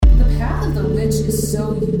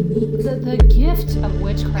The gift of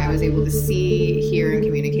witchcraft. I was able to see, hear, and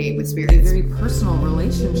communicate with spirits. A very personal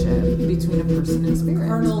relationship between a person and spirit.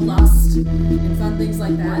 Carnal lust and fun things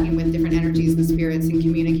like that. Working with different energies with spirits and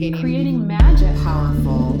communicating. Creating magic.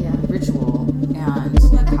 Powerful ritual and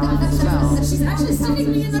powerful spell. She's actually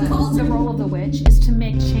sticking me in the cult. The role of the witch is to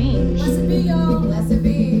make change. Blessed be, y'all. Blessed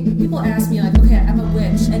be. People ask me like, okay, I'm a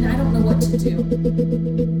witch and I don't know what to do.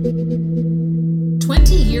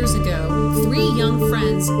 20 years ago, 3 young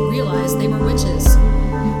friends realized they were witches.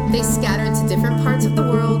 They scattered to different parts of the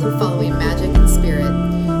world following magic and spirit.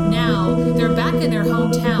 Now, they're back in their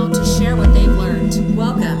hometown to share what they've learned.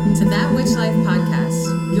 Welcome to That Witch Life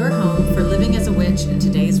podcast, your home for living as a witch in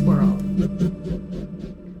today's world.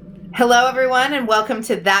 Hello, everyone, and welcome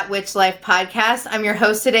to That Witch Life podcast. I'm your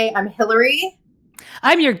host today. I'm Hillary.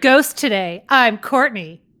 I'm your ghost today. I'm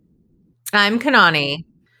Courtney. I'm Kanani.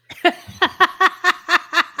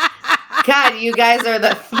 God, you guys are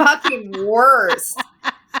the fucking worst.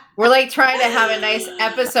 We're like trying to have a nice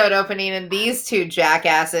episode opening, and these two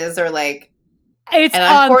jackasses are like, it's and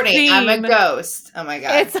I'm on Courtney. theme. I'm a ghost. Oh my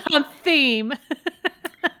God. It's on theme.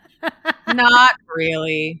 Not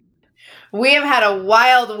really. We have had a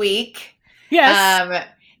wild week. Yes.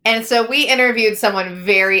 And so we interviewed someone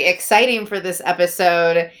very exciting for this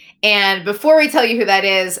episode. And before we tell you who that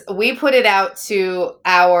is, we put it out to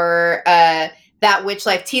our That Witch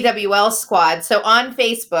Life TWL squad. So on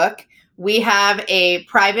Facebook, we have a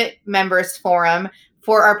private members forum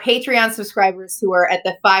for our Patreon subscribers who are at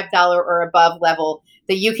the $5 or above level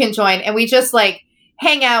that you can join. And we just like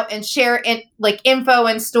hang out and share info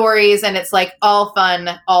and stories. And it's like all fun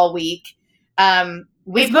all week.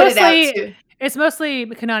 We put it out to... It's mostly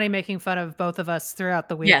Kanani making fun of both of us throughout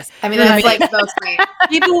the week. Yes. I mean, that's like mostly.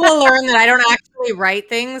 People will learn that I don't actually write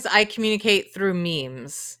things. I communicate through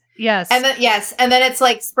memes. Yes. And then it's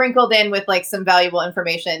like sprinkled in with like some valuable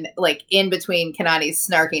information like in between Kanani's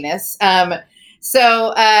snarkiness.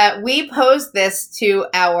 So we posed this to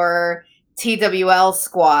our TWL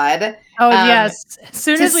squad. Oh yes. As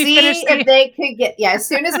soon as we finished as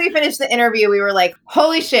soon as we finished the interview, we were like,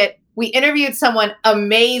 holy shit, we interviewed someone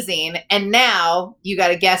amazing, and now you got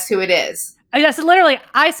to guess who it is. Yes, literally,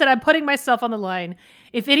 I said I'm putting myself on the line.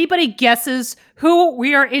 If anybody guesses who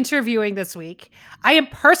we are interviewing this week, I am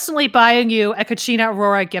personally buying you a Kachina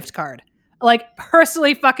Aurora gift card. Like,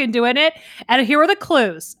 personally fucking doing it. And here are the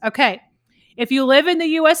clues. Okay. If you live in the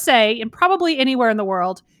USA and probably anywhere in the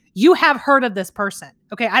world, you have heard of this person.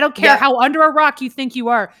 Okay. I don't care how under a rock you think you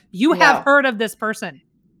are. You have heard of this person.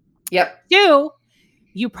 Yep. 2,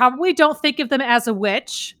 you probably don't think of them as a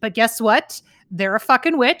witch, but guess what? They're a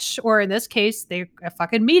fucking witch, or in this case, they're a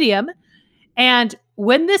fucking medium. And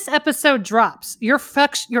when this episode drops, your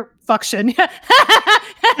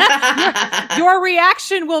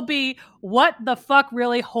reaction will be, what the fuck,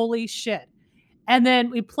 really? Holy shit. And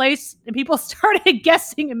then and people started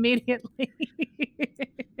guessing immediately.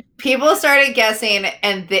 People started guessing,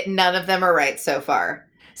 and none of them are right so far.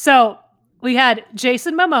 So we had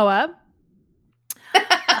Jason Momoa.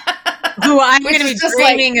 Who I'm going to be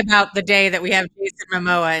dreaming about the day that we have Jason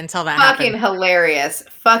Momoa until that fucking happens.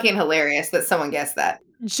 Fucking hilarious that someone guessed that.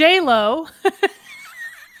 J-Lo.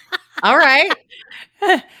 All right.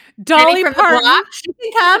 Dolly Parton. She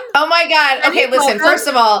can come. Oh my God. Okay, listen, first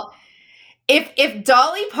of all, if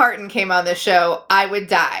Dolly Parton came on the show, I would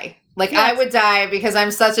die. Like, yes. I would die because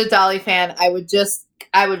I'm such a Dolly fan. I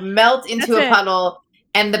would melt into a puddle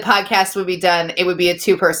and the podcast would be done. It would be a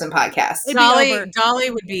 2-person podcast.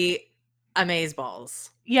 Dolly would be amazeballs.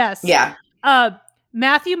 Yes. Yeah.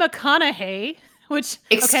 Matthew McConaughey, which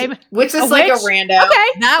is like a rando.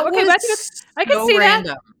 Okay. I can see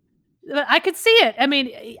random. That. I could see it. I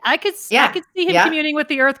mean, I could see him communing with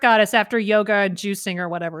the Earth Goddess after yoga and juicing or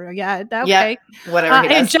whatever. Yeah. Okay. Whatever.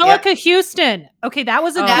 Angelica Houston. Okay, that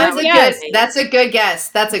was a good guess. That's a good guess.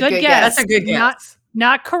 That's a good guess. That's a good guess.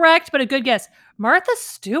 Not correct, but a good guess. Martha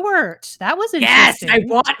Stewart. That was interesting. Yes, I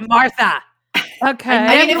want Martha. Okay.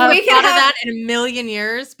 I mean, if we could have that in a million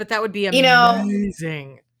years, but that would be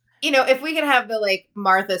amazing. If we could have the like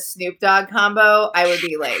Martha Snoop Dogg combo, I would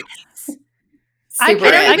be like I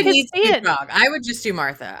don't even need Snoop Dogg. I would just do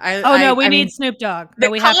Martha. We need Snoop Dogg. The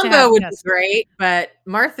combo would be great, but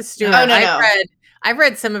Martha Stewart. I've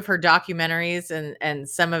read some of her documentaries and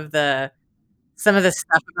some of the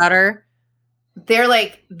stuff about her. They're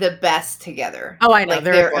like the best together. Oh, I know. Like,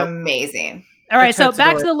 they're amazing. All right, so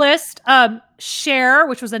back to the list. Cher,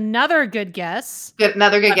 which was another good guess.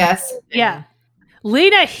 Another good guess. Yeah.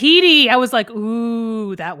 Lena Headey. I was like,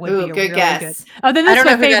 ooh, that would be a good really guess. Good. Oh, then this I don't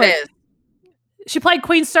know who that is. She played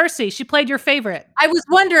Queen Cersei. She played your favorite. I was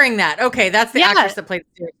wondering that. Okay, that's the actress that played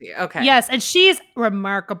Cersei. Okay. Yes, and she's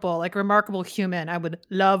remarkable, like remarkable human. I would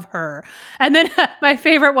love her. And then my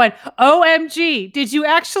favorite one, OMG, did you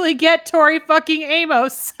actually get Tori fucking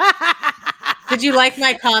Amos? Did you like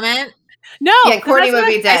my comment? No. Yeah, Courtney would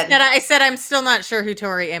be dead. I said I'm still not sure who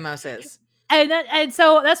Tori Amos is. And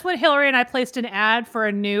so that's when Hillary and I placed an ad for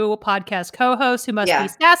a new podcast co-host who must be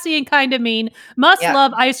sassy and kind of mean, must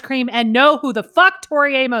love ice cream, and know who the fuck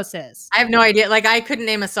Tori Amos is. I have no idea. Like, I couldn't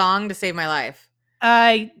name a song to save my life.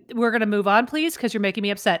 We're gonna move on, please, because you're making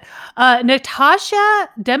me upset. Natasha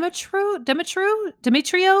Demetrio.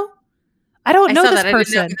 I don't know this person. I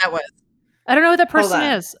didn't know who that was. I don't know who that person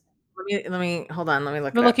is. Let me hold on. Let me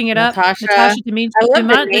look. We're looking it up. Natasha Demetrio. I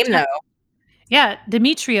love the name though. Yeah,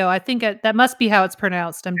 Demetrio. I think that must be how it's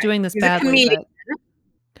pronounced. I'm doing this badly.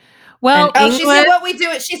 Well, she's in What We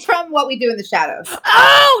Do. She's from What We Do in the Shadows.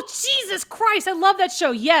 Oh, Jesus Christ! I love that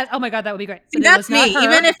show. Yes. Oh my God, that would be great. So that's me.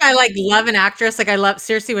 Even if I like love an actress, like I love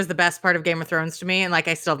Cersei was the best part of Game of Thrones to me, and like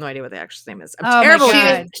I still have no idea what the actress name is. I'm terrible.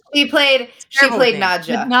 She played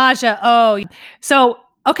Nadja. Nadja. Oh, so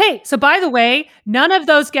okay. So by the way, none of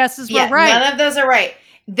those guesses were right. None of those are right.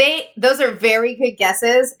 Those are very good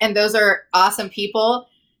guesses, and those are awesome people.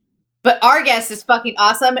 But our guest is fucking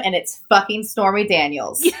awesome, and it's fucking Stormy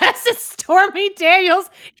Daniels. Yes, it's Stormy Daniels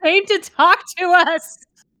came to talk to us.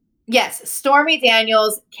 Yes, Stormy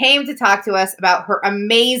Daniels came to talk to us about her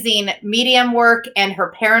amazing medium work and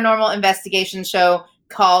her paranormal investigation show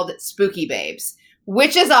called Spooky Babes,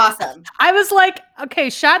 which is awesome. I was like, okay,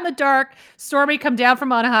 shot in the dark, Stormy, come down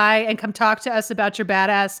from on high and come talk to us about your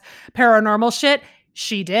badass paranormal shit.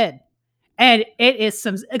 She did. And it is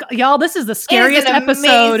y'all, this is the scariest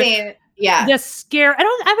episode. Yeah.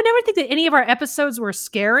 I would never think that any of our episodes were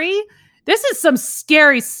scary. This is some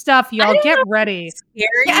scary stuff, y'all. Get ready. Scary?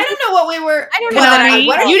 Yeah, I don't know what we were. I don't know.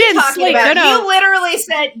 What are you didn't talking sleep. about? No. You literally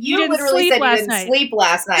said you didn't sleep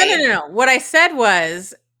last night. No. What I said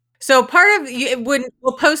was, so part of when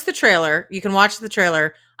we'll post the trailer, you can watch the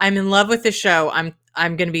trailer. I'm in love with the show. I'm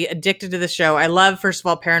going to be addicted to the show. I love, first of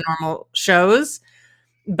all, paranormal shows.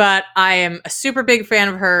 But I am a super big fan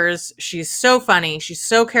of hers. She's so funny. She's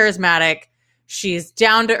so charismatic. She's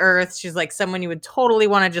down to earth. She's like someone you would totally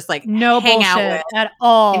want to just like hang out with at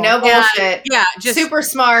all. No bullshit. Yeah, just super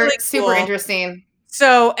smart, really super interesting.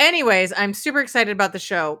 So anyways, I'm super excited about the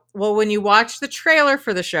show. Well, when you watch the trailer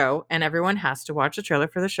for the show, and everyone has to watch the trailer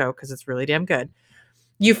for the show because it's really damn good,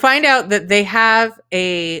 you find out that they have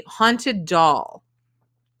a haunted doll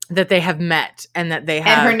that they have met, and that they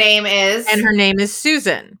have, and her name is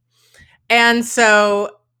Susan. And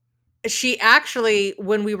so she actually,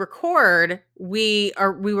 when we record, we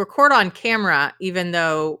record on camera, even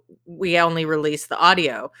though we only release the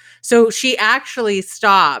audio. So she actually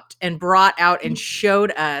stopped and brought out and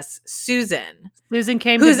showed us Susan. Susan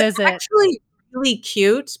came to visit. Actually really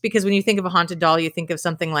cute, because when you think of a haunted doll, you think of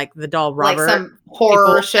something like the doll Robert, like some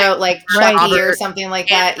horror show, like Chucky or something like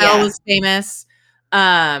that. Yeah, was famous.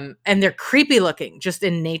 And they're creepy looking just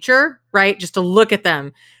in nature, right? Just to look at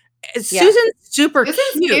them. Susan's super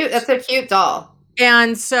cute. That's a cute doll.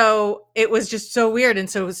 And so it was just so weird. And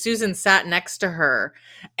so Susan sat next to her.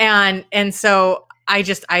 And so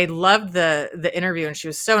I loved the interview, and she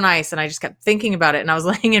was so nice. And I just kept thinking about it, and I was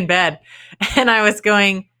laying in bed and I was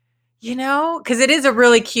going, because it is a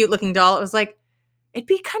really cute looking doll. It was like, it'd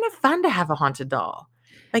be kind of fun to have a haunted doll.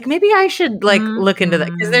 Like, maybe I should look into that,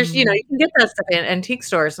 because there's, you can get that stuff in antique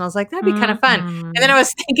stores. And I was like, that'd be kind of fun. And then I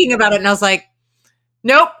was thinking about it, and I was like,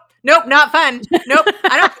 nope, not fun. Nope,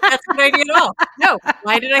 I don't think that's a good idea at all. No,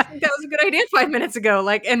 why did I think that was a good idea 5 minutes ago?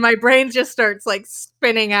 Like, and my brain just starts like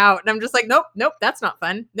spinning out, and I'm just like, nope, that's not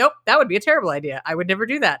fun. Nope, that would be a terrible idea. I would never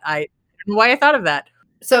do that. I don't know why I thought of that.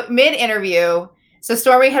 So mid-interview, so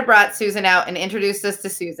Stormy had brought Susan out and introduced us to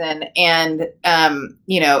Susan, and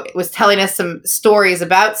was telling us some stories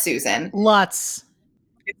about Susan. Lots.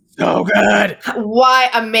 It's so good.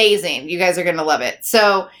 Why amazing. You guys are going to love it.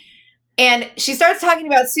 So, and she starts talking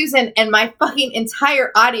about Susan, and my fucking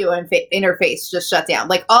entire audio interface just shut down.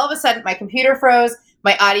 Like, all of a sudden my computer froze,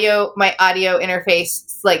 my audio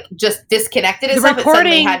interface like just disconnected itself. It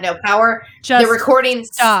suddenly had no power. The recording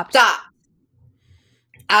stopped.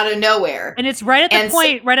 Out of nowhere. And it's right at the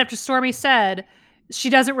point, right after Stormy said, she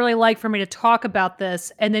doesn't really like for me to talk about this.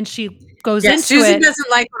 And then she goes into Susan it. doesn't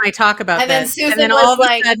like when I talk about this. And then all of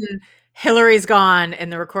a sudden, Hillary's gone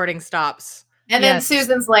and the recording stops. And then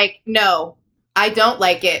Susan's like, no, I don't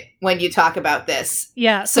like it when you talk about this.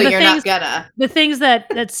 Yeah. So you're not gonna. The things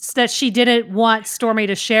that she didn't want Stormy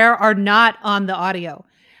to share are not on the audio.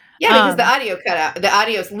 Yeah, because the audio cut out. The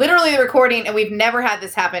audio is literally the recording, and we've never had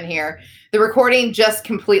this happen here. The recording just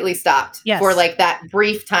completely stopped for like that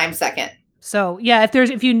brief time second. So yeah,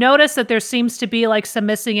 if you notice that there seems to be like some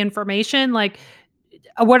missing information, like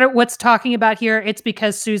what's talking about here, it's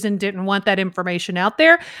because Susan didn't want that information out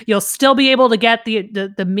there. You'll still be able to get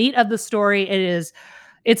the meat of the story.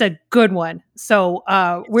 It's a good one. So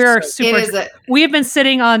we're super. We have been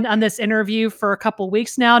sitting on this interview for a couple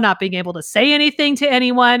weeks now, not being able to say anything to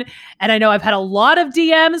anyone. And I know I've had a lot of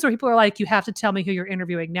DMs where people are like, "You have to tell me who you're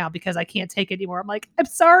interviewing now because I can't take it anymore." I'm like, "I'm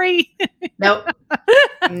sorry." Nope.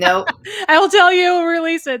 I will tell you. We'll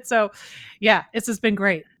release it. So yeah, this has been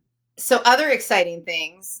great. So other exciting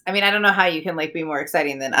things. I mean, I don't know how you can like be more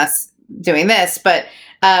exciting than us doing this, but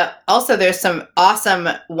also there's some awesome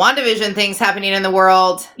WandaVision things happening in the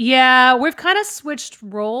world. Yeah, we've kind of switched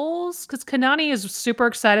roles because Kanani is super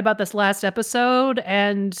excited about this last episode,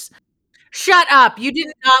 and shut up! You did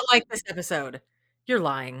not like this episode. You're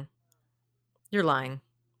lying. You're lying.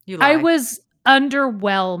 You lie. I was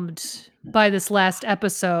underwhelmed by this last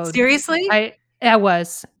episode. Seriously? I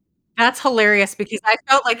was. That's hilarious because I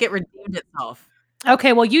felt like it redeemed itself.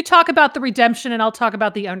 Okay, well, you talk about the redemption and I'll talk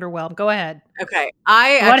about the underwhelm. Go ahead. Okay.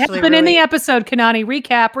 What happened in the episode, Kanani?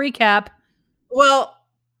 Recap. Well,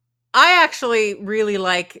 I actually really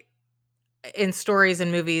like in stories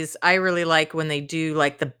and movies, I really like when they do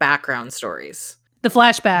like the background stories. The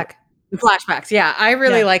flashback. The flashbacks. Yeah. I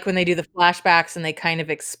really like when they do the flashbacks and they kind of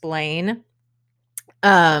explain.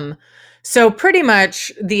 So pretty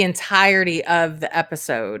much the entirety of the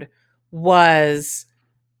episode was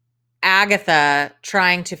Agatha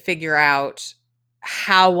trying to figure out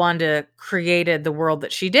how Wanda created the world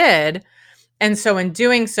that she did. And so in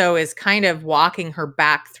doing so is kind of walking her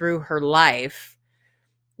back through her life,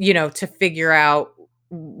 you know, to figure out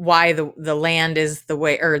why the land is the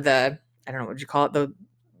way, or I don't know what you call it, the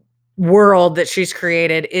world that she's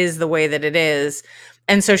created is the way that it is.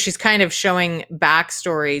 And so she's kind of showing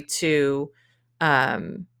backstory to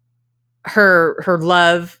her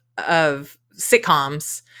love of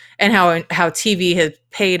sitcoms and how TV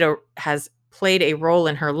has played a role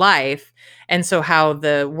in her life, and so how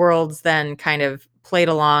the worlds then kind of played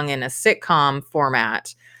along in a sitcom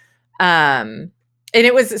format. And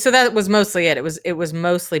that was mostly it. It was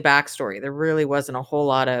mostly backstory. There really wasn't a whole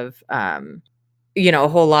lot of other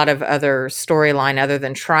storyline other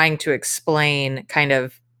than trying to explain kind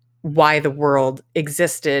of why the world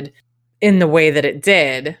existed in the way that it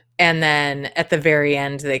did. And then at the very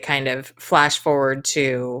end, they kind of flash forward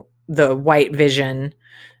to the white vision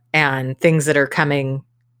and things that are coming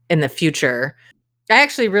in the future. I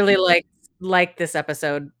actually really liked this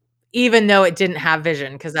episode, even though it didn't have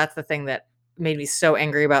vision, because that's the thing that made me so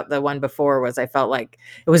angry about the one before was I felt like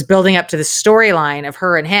it was building up to the storyline of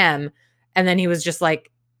her and him, and then he was just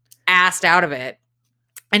like asked out of it.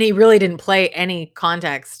 And he really didn't play any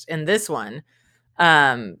context in this one.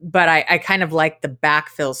 But I kind of like the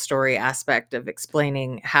backfill story aspect of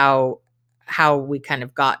explaining how we kind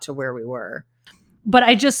of got to where we were. But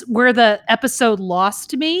where the episode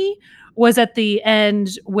lost me was at the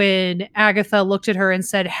end when Agatha looked at her and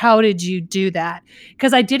said, "How did you do that?"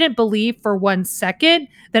 Because I didn't believe for 1 second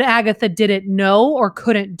that Agatha didn't know or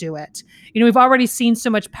couldn't do it. You know, we've already seen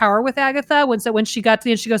so much power with Agatha. When she got to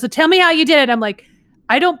the end, she goes, "So tell me how you did it." I'm like,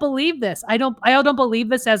 I don't believe this. I don't believe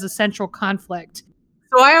this as a central conflict.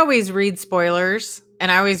 So I always read spoilers,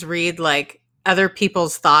 and I always read like other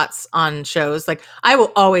people's thoughts on shows. Like I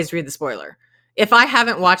will always read the spoiler. If I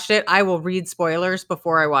haven't watched it, I will read spoilers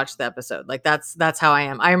before I watch the episode. Like that's how I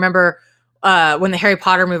am. I remember when the Harry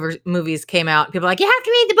Potter movies came out, people were like, "You have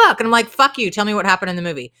to read the book." And I'm like, "Fuck you. Tell me what happened in the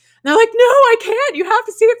movie." And they're like, "No, I can't. You have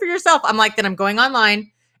to see it for yourself." I'm like, then I'm going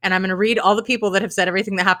online and I'm going to read all the people that have said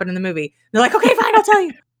everything that happened in the movie. And they're like, "Okay, fine. I'll tell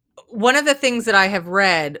you." One of the things that I have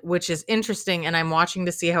read, which is interesting, and I'm watching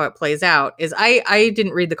to see how it plays out, is I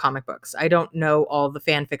didn't read the comic books. I don't know all the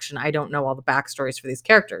fan fiction. I don't know all the backstories for these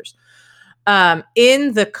characters.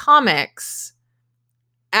 In the comics,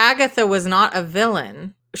 Agatha was not a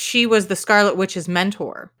villain. She was the Scarlet Witch's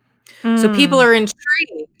mentor. So people are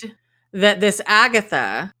intrigued that this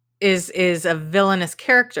Agatha is a villainous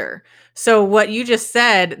character. So what you just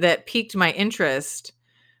said that piqued my interest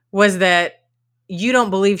was that you don't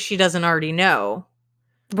believe she doesn't already know.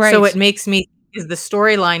 Right. So it makes me, is the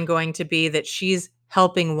storyline going to be that she's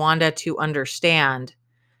helping Wanda to understand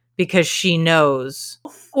because she knows?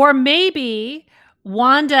 Or maybe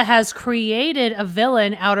Wanda has created a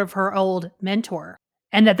villain out of her old mentor.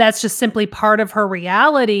 And that's just simply part of her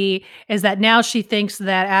reality, is that now she thinks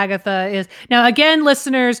that Agatha is... Now, again,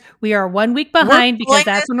 listeners, we are 1 week behind because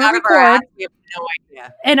that's when we record. We have no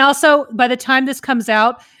idea. And also, by the time this comes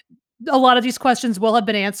out, a lot of these questions will have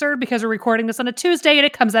been answered because we're recording this on a Tuesday and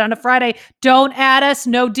it comes out on a Friday. Don't add us.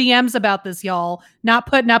 No DMs about this, y'all. Not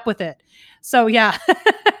putting up with it. So yeah. That's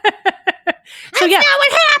not what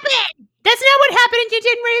happened. That's not what happened. You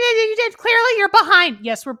didn't read it. You did. Clearly you're behind.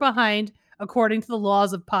 Yes, we're behind according to the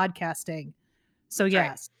laws of podcasting. So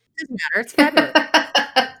yes. Doesn't matter. It's fabulous.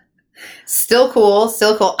 Still cool.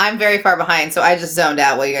 Still cool. I'm very far behind, so I just zoned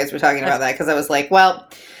out while you guys were talking about that because I was like, well,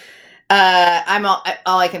 I'm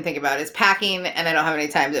all I can think about is packing, and I don't have any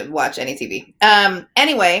time to watch any TV.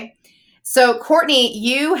 Anyway, so Courtney,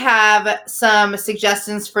 you have some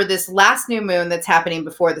suggestions for this last new moon that's happening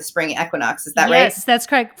before the spring equinox. Is that right? Yes, that's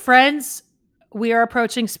correct. Friends, we are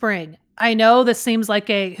approaching spring. I know this seems like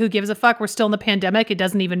a who gives a fuck. We're still in the pandemic. It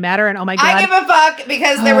doesn't even matter. And oh my God. I give a fuck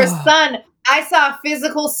because there was sun. I saw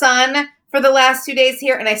physical sun for the last 2 days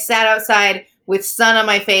here, and I sat outside with sun on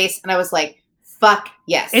my face, and I was like, fuck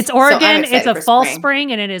yes. It's Oregon. It's a fall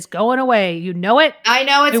spring, and it is going away. You know it. I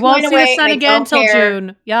know it's we won't going see away. The sun again until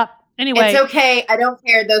June. Yep. Anyway. It's okay. I don't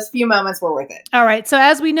care. Those few moments were worth it. All right. So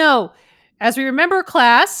as we know, as we remember,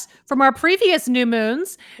 class, from our previous new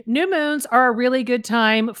moons are a really good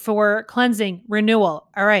time for cleansing, renewal.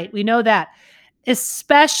 All right. We know that.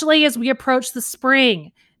 Especially as we approach the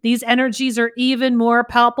spring. These energies are even more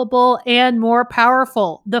palpable and more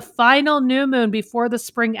powerful. The final new moon before the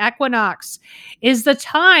spring equinox is the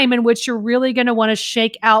time in which you're really going to want to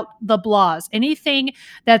shake out the blahs. Anything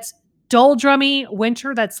that's doldrummy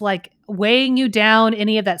winter that's like weighing you down,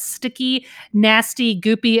 any of that sticky, nasty,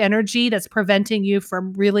 goopy energy that's preventing you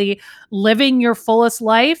from really living your fullest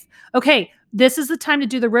life. Okay, this is the time to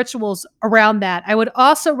do the rituals around that. I would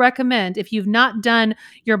also recommend, if you've not done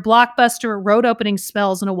your blockbuster road opening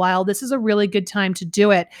spells in a while, this is a really good time to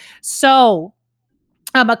do it. So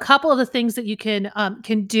a couple of the things that you can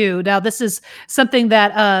do. Now, this is something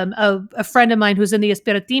that a friend of mine who's in the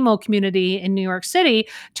Espiritismo community in New York City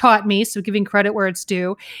taught me, so giving credit where it's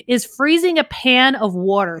due, is freezing a pan of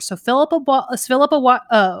water. So fill up a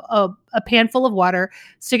pan full of water,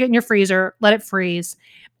 stick it in your freezer, let it freeze.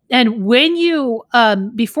 And when you,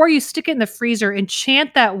 before you stick it in the freezer,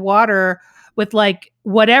 enchant that water with like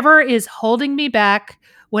whatever is holding me back,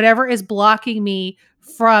 whatever is blocking me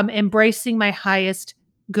from embracing my highest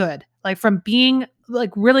good, like from being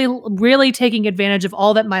like really, really taking advantage of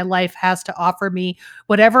all that my life has to offer me.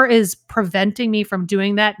 Whatever is preventing me from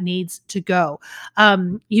doing that needs to go.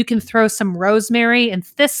 You can throw some rosemary and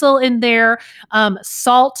thistle in there,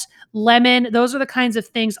 salt, lemon. Those are the kinds of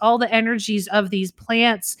things, all the energies of these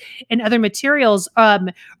plants and other materials are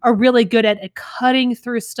really good at cutting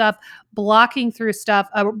through stuff, blocking through stuff,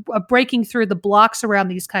 breaking through the blocks around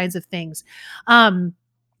these kinds of things.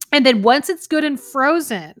 And then once it's good and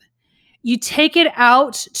frozen, you take it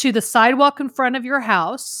out to the sidewalk in front of your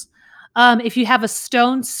house. If you have a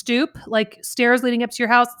stone stoop, like stairs leading up to your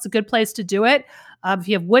house, it's a good place to do it. If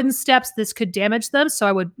you have wooden steps, this could damage them. So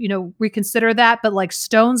I would, reconsider that. But like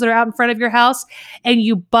stones that are out in front of your house, and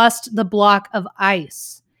you bust the block of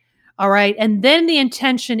ice. All right. And then the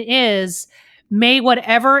intention is, may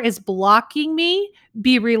whatever is blocking me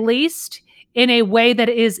be released in a way that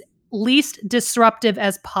is least disruptive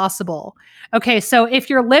as possible. Okay, so if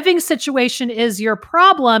your living situation is your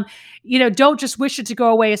problem, don't just wish it to go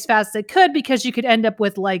away as fast as it could, because you could end up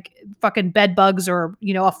with like fucking bed bugs or,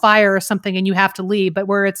 a fire or something and you have to leave. But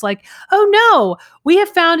where it's like, oh no, we have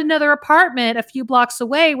found another apartment a few blocks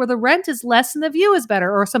away where the rent is less and the view is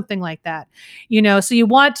better, or something like that. So you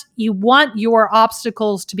want your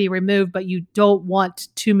obstacles to be removed, but you don't want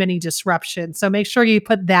too many disruptions. So make sure you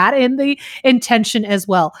put that in the intention as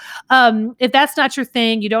well. If that's not your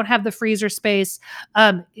thing, you don't have the freezer space,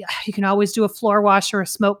 you can always do a floor wash or a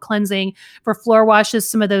smoke cleansing. For floor washes,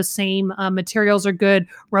 some of those same materials are good.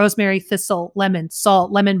 Rosemary, thistle, lemon,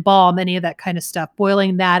 salt, lemon balm, any of that kind of stuff.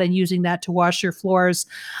 Boiling that and using that to wash your floors.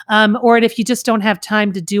 Or if you just don't have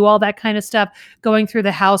time to do all that kind of stuff, going through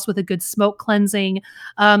the house with a good smoke cleansing.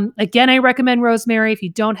 Again, I recommend rosemary. If you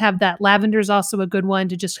don't have that, lavender is also a good one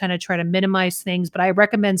to just kind of try to minimize things. But I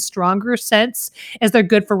recommend stronger scents, as they're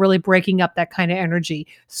good for really breaking up that kind of energy.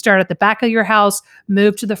 Start at the back of your house,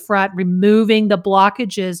 move to the front, removing the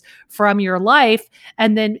blockages from your life,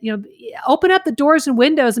 and then open up the doors and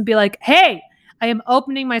windows and be like, hey, I am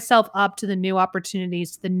opening myself up to the new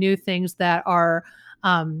opportunities, the new things that are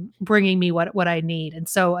bringing me what I need. And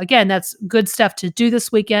so again, that's good stuff to do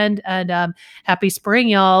this weekend. And happy spring,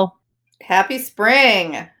 y'all. Happy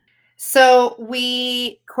spring. So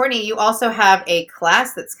Courtney, you also have a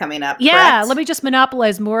class that's coming up. Yeah, correct? let me just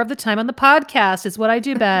monopolize more of the time on the podcast. Is what I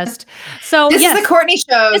do best. So This yes, is the Courtney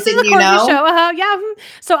show. this is Didn't the you Courtney know? show. Yeah.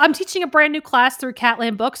 So I'm teaching a brand new class through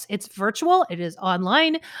Catland Books. It's virtual. It is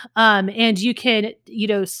online. And you can,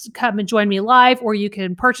 come and join me live, or you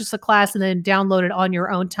can purchase a class and then download it on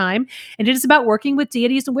your own time. And it is about working with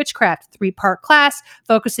deities and witchcraft. 3-part class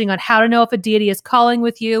focusing on how to know if a deity is calling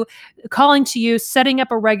to you, setting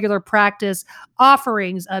up a regular practice,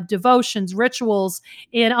 offerings of devotions, rituals,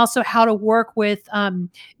 and also how to work with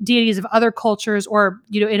deities of other cultures, or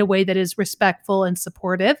in a way that is respectful and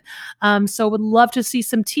supportive. So would love to see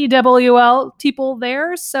some TWL people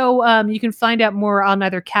there. So you can find out more on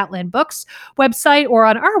either Catland Books website or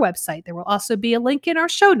on our website. There will also be a link in our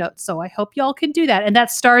show notes. So I hope y'all can do that. And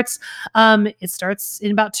that starts it starts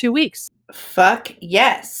in about 2 weeks. Fuck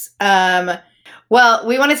yes. Well,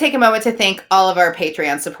 we want to take a moment to thank all of our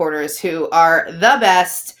Patreon supporters who are the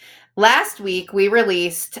best. Last week, we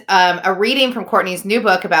released a reading from Courtney's new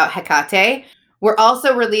book about Hecate. We're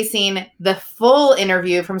also releasing the full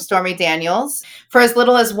interview from Stormy Daniels. For as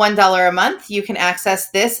little as $1 a month, you can access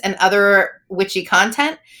this and other witchy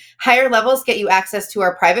content. Higher levels get you access to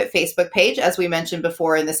our private Facebook page, as we mentioned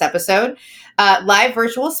before in this episode, live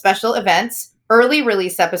virtual special events, early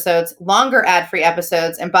release episodes, longer ad-free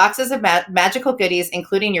episodes, and boxes of magical goodies,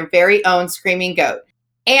 including your very own Screaming Goat.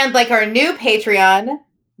 And like our new Patreon,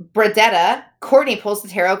 Bradetta, Courtney pulls the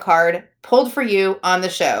tarot card pulled for you on the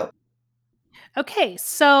show. Okay,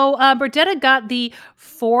 so Bradetta got the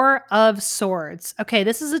 4 of Swords. Okay,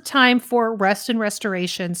 this is a time for rest and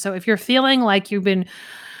restoration. So if you're feeling like you've been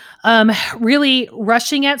really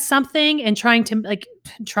rushing at something and trying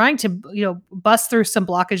to bust through some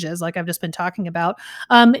blockages, like I've just been talking about,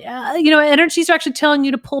 energies are actually telling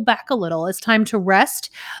you to pull back a little. It's time to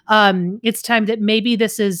rest. It's time that maybe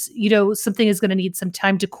this is, something is going to need some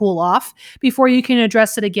time to cool off before you can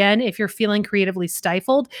address it again. If you're feeling creatively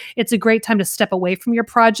stifled, it's a great time to step away from your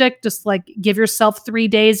project. Just like give yourself 3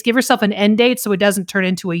 days, give yourself an end date so it doesn't turn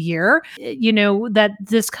into a year. That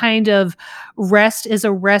this kind of rest is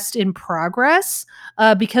a rest in progress,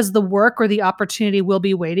 because the work or the opportunity will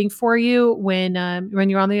be waiting for you when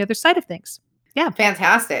you're on the other side of things. Yeah.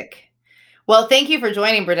 Fantastic. Well, thank you for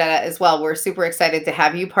joining, Bradetta, as well. We're super excited to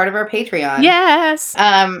have you part of our Patreon. Yes.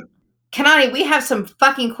 Kanani, we have some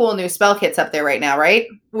fucking cool new spell kits up there right now, right?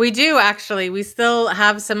 We do, actually. We still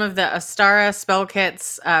have some of the Astara spell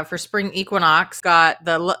kits for spring equinox. Got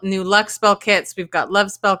the new luck spell kits. We've got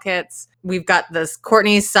love spell kits. We've got this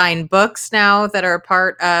Courtney's signed books now that are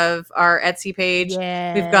part of our Etsy page.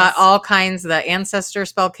 Yes. We've got all kinds. The ancestor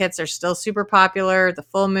spell kits are still super popular. The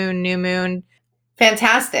full moon, new moon.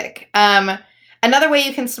 Fantastic. Another way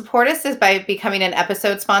you can support us is by becoming an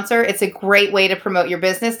episode sponsor. It's a great way to promote your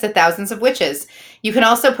business to thousands of witches. You can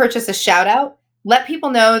also purchase a shout out, let people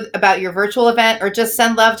know about your virtual event, or just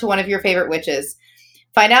send love to one of your favorite witches.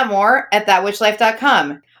 Find out more at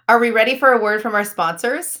thatwitchlife.com. Are we ready for a word from our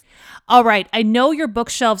sponsors? All right, I know your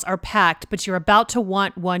bookshelves are packed, but you're about to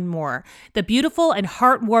want one more. The beautiful and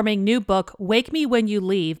heartwarming new book, Wake Me When You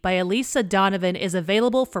Leave by Elisa Donovan, is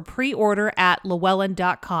available for pre-order at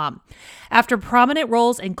Llewellyn.com. After prominent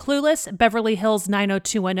roles in Clueless, Beverly Hills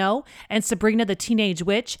 90210, and Sabrina the Teenage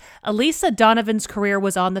Witch, Elisa Donovan's career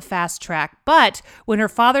was on the fast track. But when her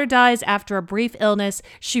father dies after a brief illness,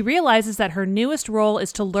 she realizes that her newest role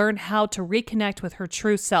is to learn how to reconnect with her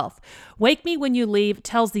true self. Wake Me When You Leave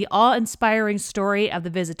tells the awe-inspiring story of the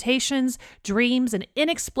visitations, dreams, and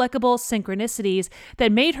inexplicable synchronicities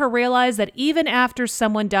that made her realize that even after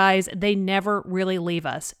someone dies, they never really leave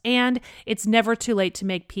us, and it's never too late to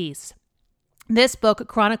make peace. This book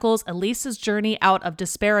chronicles Elisa's journey out of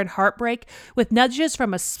despair and heartbreak, with nudges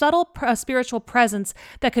from a subtle spiritual presence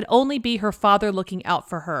that could only be her father looking out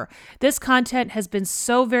for her. This content has been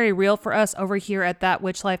so very real for us over here at That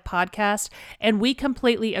Witch Life podcast, and we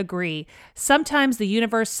completely agree. Sometimes the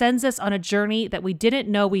universe sends us on a journey that we didn't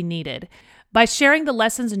know we needed. By sharing the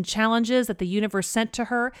lessons and challenges that the universe sent to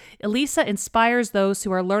her, Elisa inspires those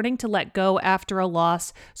who are learning to let go after a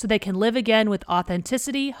loss so they can live again with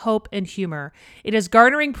authenticity, hope, and humor. It is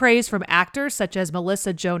garnering praise from actors such as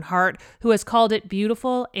Melissa Joan Hart, who has called it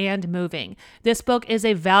beautiful and moving. This book is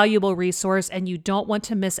a valuable resource and you don't want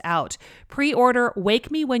to miss out. Pre-order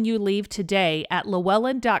Wake Me When You Leave today at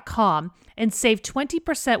Llewellyn.com and save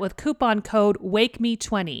 20% with coupon code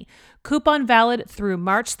WAKEME20. Coupon valid through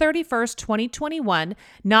March 31st, 2021,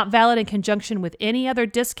 not valid in conjunction with any other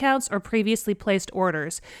discounts or previously placed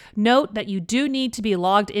orders. Note that you do need to be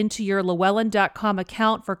logged into your Llewellyn.com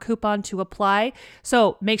account for coupon to apply,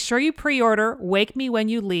 so make sure you pre-order Wake Me When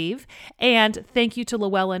You Leave, and thank you to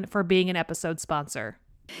Llewellyn for being an episode sponsor.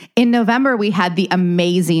 In November, we had the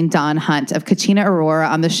amazing Dawn Hunt of Kachina Aurora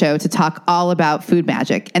on the show to talk all about food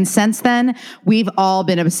magic. And since then, we've all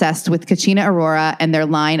been obsessed with Kachina Aurora and their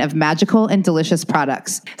line of magical and delicious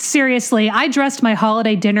products. Seriously, I dressed my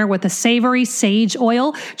holiday dinner with a savory sage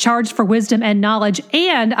oil charged for wisdom and knowledge,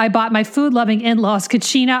 and I bought my food-loving in-laws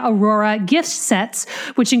Kachina Aurora gift sets,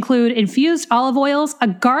 which include infused olive oils, a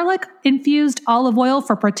garlic-infused olive oil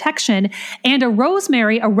for protection, and a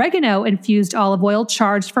rosemary oregano-infused olive oil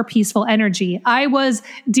charged for peaceful energy. I was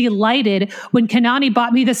delighted when Kanani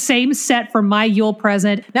bought me the same set for my Yule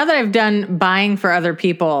present. Now that I've done buying for other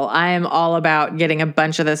people, I am all about getting a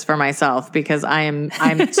bunch of this for myself because I'm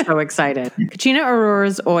so excited. Kachina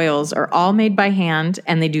Aurora's oils are all made by hand,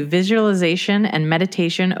 and they do visualization and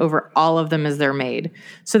meditation over all of them as they're made.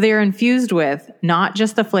 So they are infused with not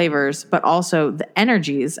just the flavors, but also the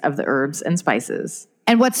energies of the herbs and spices.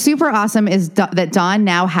 And what's super awesome is that Dawn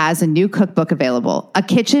now has a new cookbook available, A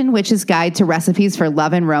Kitchen Witch's Guide to Recipes for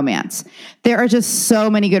Love and Romance. There are just so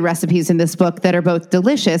many good recipes in this book that are both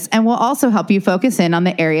delicious and will also help you focus in on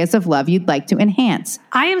the areas of love you'd like to enhance.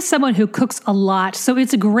 I am someone who cooks a lot, so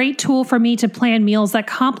it's a great tool for me to plan meals that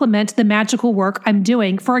complement the magical work I'm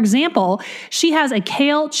doing. For example, she has a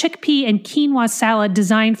kale, chickpea, and quinoa salad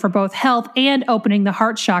designed for both health and opening the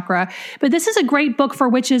heart chakra. But this is a great book for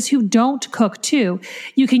witches who don't cook too.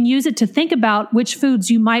 You can use it to think about which foods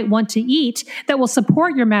you might want to eat that will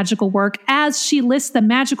support your magical work, as she lists the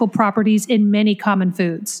magical properties in many common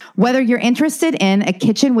foods. Whether you're interested in A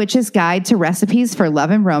Kitchen Witch's Guide to Recipes for Love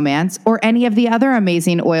and Romance or any of the other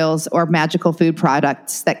amazing oils or magical food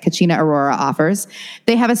products that Kachina Aurora offers,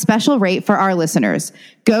 they have a special rate for our listeners.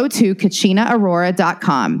 Go to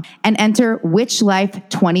kachinaaurora.com and enter Witch Life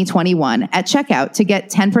 2021 at checkout to get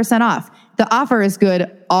 10% off. The offer is good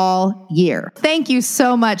all year. Thank you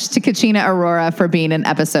so much to Kachina Aurora for being an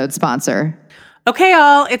episode sponsor. Okay,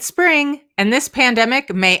 all, it's spring, and this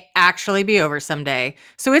pandemic may actually be over someday.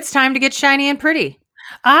 So it's time to get shiny and pretty.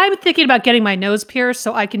 I'm thinking about getting my nose pierced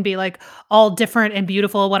so I can be like all different and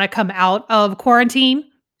beautiful when I come out of quarantine.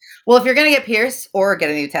 Well, if you're going to get pierced or get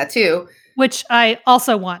a new tattoo, which I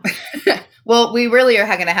also want. Well, we really are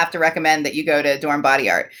going to have to recommend that you go to Adorn Body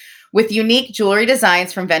Art. With unique jewelry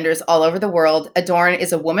designs from vendors all over the world, Adorn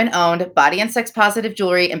is a woman-owned body and sex-positive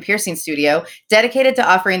jewelry and piercing studio dedicated to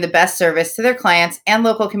offering the best service to their clients and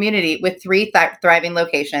local community with three thriving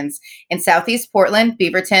locations in Southeast Portland,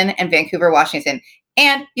 Beaverton, and Vancouver, Washington.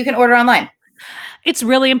 And you can order online. It's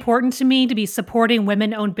really important to me to be supporting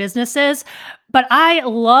women-owned businesses, but I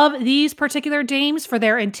love these particular dames for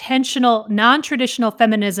their intentional, non-traditional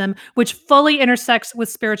feminism, which fully intersects with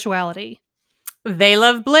spirituality. They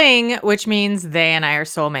love bling, which means they and I are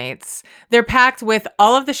soulmates. They're packed with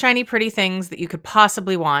all of the shiny, pretty things that you could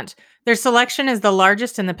possibly want. Their selection is the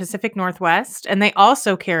largest in the Pacific Northwest, and they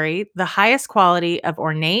also carry the highest quality of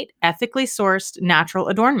ornate, ethically sourced natural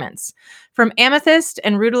adornments. From amethyst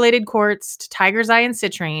and rutilated quartz to tiger's eye and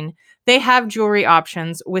citrine, they have jewelry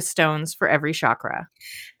options with stones for every chakra.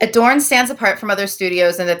 Adorn stands apart from other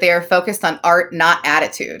studios in that they are focused on art, not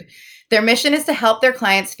attitude. Their mission is to help their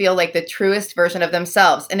clients feel like the truest version of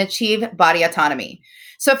themselves and achieve body autonomy.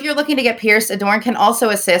 So if you're looking to get pierced, Adorn can also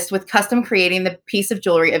assist with custom creating the piece of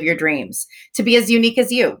jewelry of your dreams to be as unique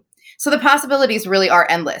as you. So the possibilities really are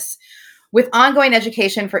endless. With ongoing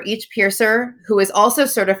education for each piercer, who is also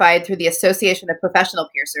certified through the Association of Professional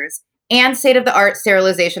Piercers, and state-of-the-art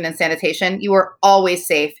sterilization and sanitation, you are always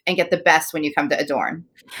safe and get the best when you come to Adorn.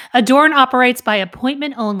 Adorn operates by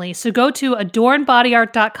appointment only, so go to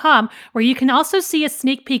adornbodyart.com, where you can also see a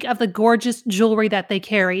sneak peek of the gorgeous jewelry that they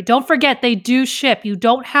carry. Don't forget, they do ship. You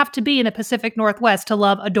don't have to be in the Pacific Northwest to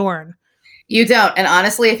love Adorn. You don't. And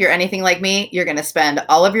honestly, if you're anything like me, you're going to spend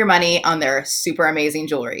all of your money on their super amazing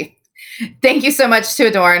jewelry. Thank you so much to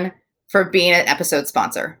Adorn for being an episode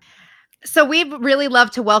sponsor. So we'd really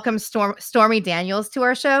love to welcome Stormy Daniels to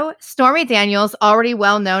our show. Stormy Daniels, already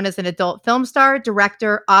well known as an adult film star,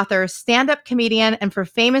 director, author, stand-up comedian, and for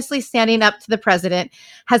famously standing up to the president,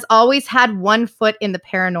 has always had one foot in the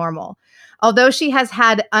paranormal. Although she has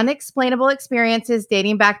had unexplainable experiences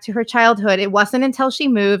dating back to her childhood, it wasn't until she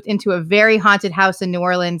moved into a very haunted house in New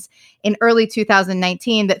Orleans in early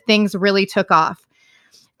 2019 that things really took off.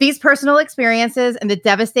 These personal experiences and the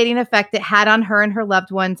devastating effect it had on her and her loved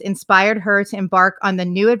ones inspired her to embark on the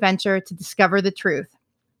new adventure to discover the truth.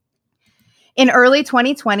 In early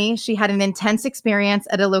 2020, she had an intense experience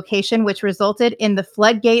at a location which resulted in the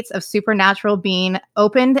floodgates of supernatural being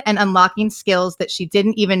opened and unlocking skills that she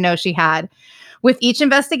didn't even know she had. With each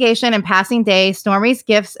investigation and passing day, Stormy's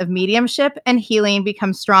gifts of mediumship and healing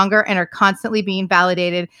become stronger and are constantly being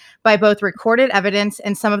validated by both recorded evidence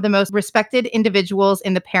and some of the most respected individuals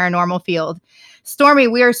in the paranormal field. Stormy,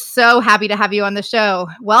 we are so happy to have you on the show.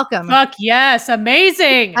 Welcome. Fuck yes,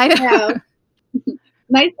 amazing. I know.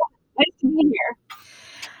 Nice to be here.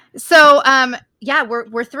 So, yeah,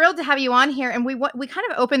 we're thrilled to have you on here, and we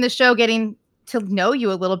kind of opened the show getting to know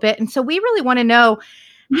you a little bit, and so we really want to know,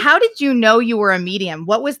 how did you know you were a medium?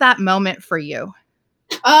 What was that moment for you?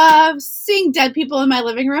 Seeing dead people in my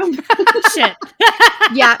living room. Shit.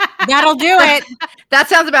 Yeah, That'll do it. that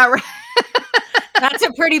sounds about right. That's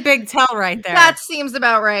a pretty big tell right there. That seems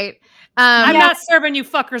about right. I'm not serving you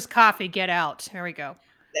fuckers coffee. Get out. Here we go.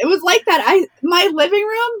 It was like that. My living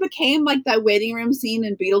room became like that waiting room scene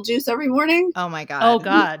in Beetlejuice every morning. Oh my God. Oh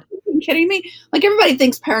God. Are you kidding me? Like, everybody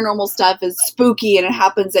thinks paranormal stuff is spooky and it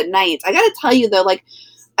happens at night. I gotta tell you though, like,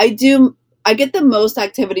 I get the most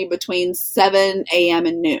activity between 7 a.m.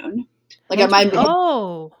 and noon. Like, my readings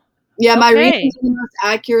are the most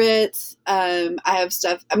accurate. I have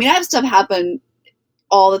stuff happen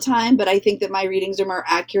all the time, but I think that my readings are more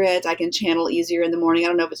accurate. I can channel easier in the morning. I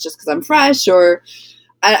don't know if it's just because I'm fresh or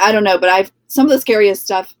I don't know, but some of the scariest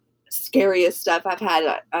stuff I've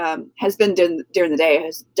had has been during the day,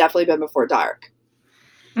 has definitely been before dark.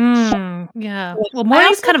 Yeah. Well,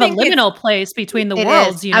 morning's kind of a liminal place between the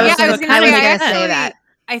worlds, you know. I was so going it kind of to makes say sense. that.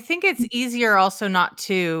 I think it's easier also not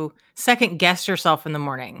to second guess yourself in the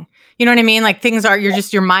morning. You know what I mean? Like,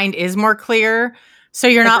 your mind is more clear. So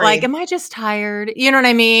you're not like, am I just tired? You know what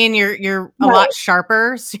I mean? You're a lot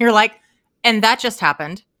sharper. So you're like, and that just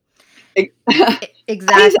happened.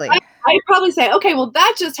 Exactly. I'd probably say, okay, well,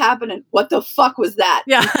 that just happened, and what the fuck was that?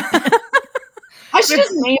 Yeah. I should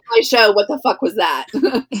just name my show, What the Fuck Was That?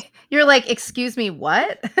 You're like, excuse me,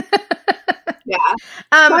 what? Yeah.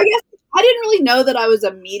 So I guess I didn't really know that I was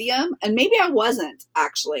a medium, and maybe I wasn't,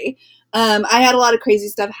 actually. I had a lot of crazy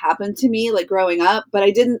stuff happen to me, like, growing up, but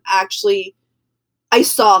I didn't actually... I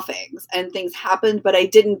saw things, and things happened, but I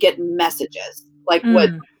didn't get messages, like what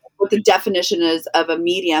the definition is of a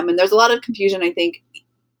medium. And there's a lot of confusion, I think,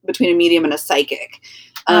 between a medium and a psychic.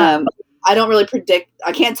 I don't really predict.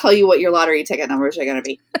 I can't tell you what your lottery ticket numbers are going to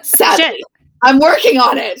be. Sadly, Shit. I'm working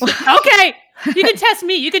on it. Okay. You can test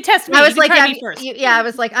me. I was like, me first. I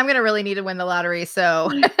was like, I'm going to really need to win the lottery.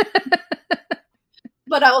 So,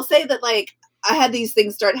 but I will say that, like, I had these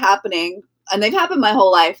things start happening, and they've happened my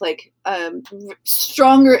whole life, like,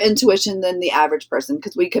 stronger intuition than the average person.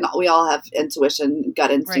 Cause we all have intuition,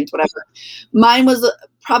 gut instinct, whatever. Mine was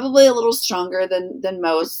probably a little stronger than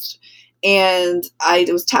most. And I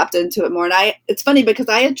was tapped into it more. And it's funny because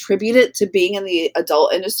I attribute it to being in the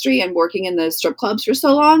adult industry and working in the strip clubs for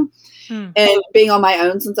so long and being on my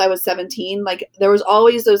own since I was 17. Like, there was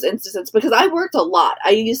always those instances because I worked a lot.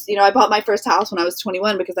 I bought my first house when I was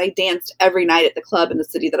 21 because I danced every night at the club in the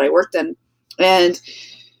city that I worked in. And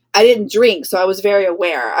I didn't drink, so I was very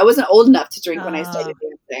aware. I wasn't old enough to drink when I started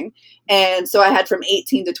dancing. And so I had from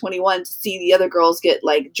 18 to 21 to see the other girls get,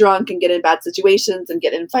 like, drunk and get in bad situations and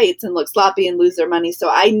get in fights and look sloppy and lose their money. So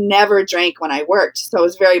I never drank when I worked. So I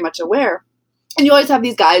was very much aware. And you always have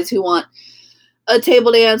these guys who want a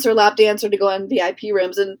table dancer, lap dancer to go in VIP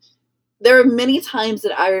rooms. And there are many times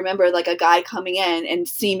that I remember, like, a guy coming in and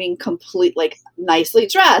seeming like, nicely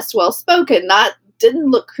dressed, well-spoken,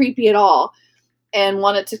 didn't look creepy at all, and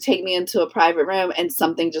wanted to take me into a private room, and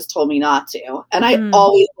something just told me not to. And I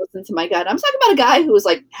always listened to my gut. I'm talking about a guy who was,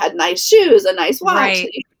 like, had nice shoes, a nice watch,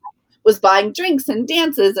 Right. was buying drinks and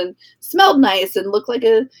dances and smelled nice and looked like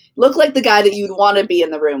the guy that you'd want to be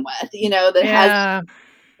in the room with, has.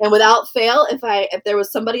 And without fail, if there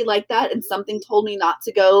was somebody like that and something told me not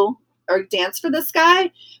to go or dance for this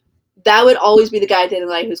guy, that would always be the guy at the end of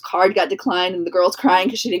the night whose card got declined and the girl's crying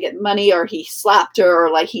because she didn't get money, or he slapped her, or,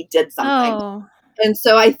 like, he did something. Oh. And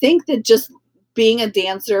so I think that just being a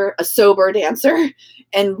dancer, a sober dancer,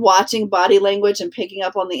 and watching body language and picking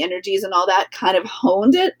up on the energies and all that kind of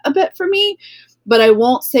honed it a bit for me. But I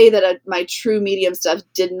won't say that my true medium stuff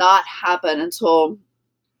did not happen until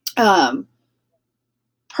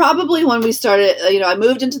probably when we started, I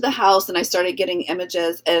moved into the house and I started getting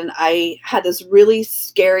images, and I had this really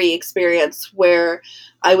scary experience where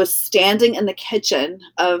I was standing in the kitchen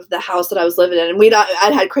of the house that I was living in, and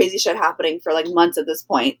I'd had crazy shit happening for, like, months at this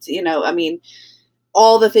point.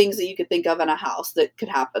 All the things that you could think of in a house that could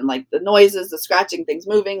happen, like the noises, the scratching, things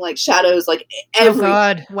moving, like shadows, like every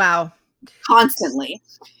God. Wow. Constantly.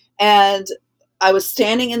 And I was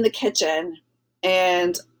standing in the kitchen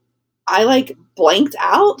and I, like, blanked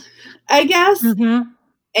out, I guess.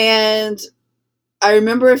 And I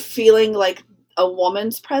remember feeling like a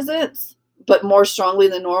woman's presence, but more strongly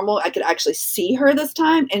than normal. I could actually see her this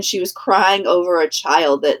time, and she was crying over a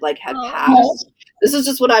child that like had passed. This is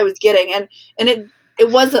just what I was getting, and it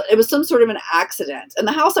was some sort of an accident. And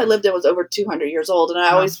the house I lived in was over 200 years old, and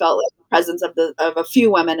I always felt like the presence of a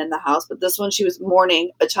few women in the house. But this one, she was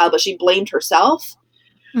mourning a child, but she blamed herself.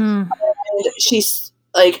 And she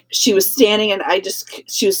was standing, and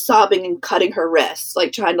she was sobbing and cutting her wrists,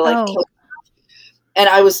 like trying to like kill. And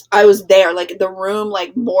I was there, like the room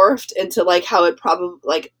like morphed into like how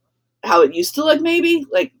it used to look, maybe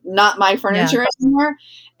like not my furniture anymore.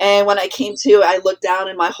 And when I came to, I looked down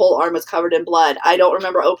and my whole arm was covered in blood. I don't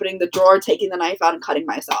remember opening the drawer, taking the knife out and cutting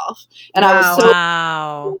myself. And I was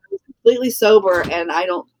so completely sober, and I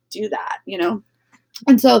don't do that, you know?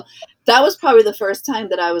 And so that was probably the first time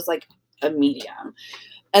that I was like a medium.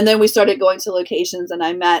 And then we started going to locations, and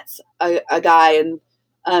I met a guy and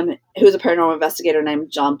who was a paranormal investigator named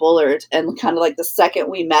John Bullard. And kind of like the second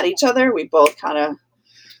we met each other, we both kind of,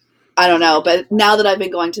 I don't know, but now that I've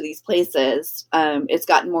been going to these places, it's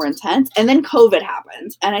gotten more intense. And then COVID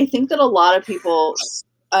happened. And I think that a lot of people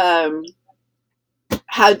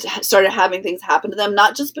had started having things happen to them,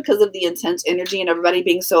 not just because of the intense energy and everybody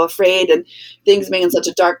being so afraid and things being in such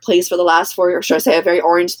a dark place for the last 4 years, or should I say a very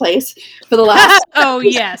orange place for the last. Oh,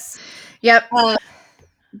 yes. Yep.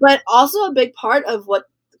 But also a big part of what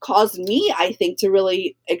caused me, I think, to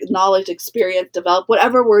really acknowledge, experience, develop,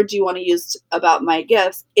 whatever word you want to use about my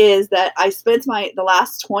gifts, is that I spent the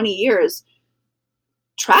last 20 years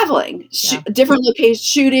traveling, different locations,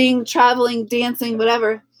 shooting, traveling, dancing,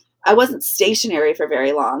 whatever. I wasn't stationary for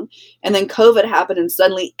very long. And then COVID happened, and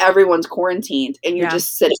suddenly everyone's quarantined, and you're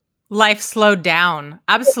just sitting. Life slowed down.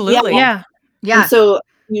 Absolutely. Yeah. And so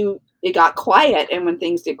it got quiet. And when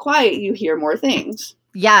things get quiet, you hear more things.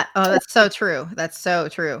 Yeah. Oh, that's so true. That's so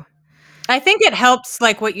true. I think it helps,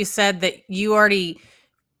 like what you said, that you already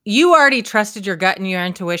trusted your gut and your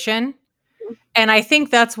intuition. And I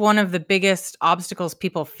think that's one of the biggest obstacles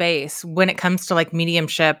people face when it comes to like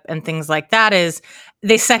mediumship and things like that, is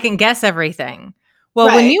they second guess everything. Well,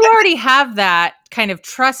 when you already have that kind of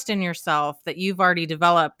trust in yourself that you've already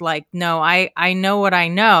developed, like, no, I know what I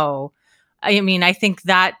know. I mean, I think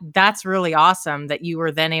that's really awesome that you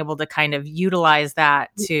were then able to kind of utilize that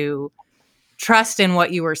to trust in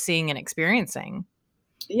what you were seeing and experiencing.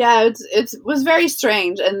 Yeah, it was very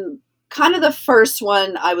strange. And kind of the first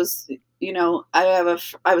one, I was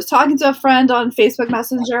talking to a friend on Facebook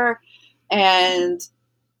Messenger, and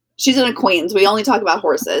she's an acquaintance. We only talk about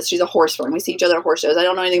horses. She's a horse friend. We see each other at horse shows. I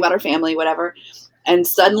don't know anything about her family, whatever. And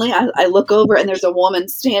suddenly I look over, and there's a woman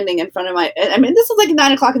standing in front of I mean, this is like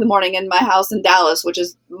 9:00 in the morning in my house in Dallas, which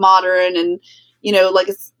is modern, and, like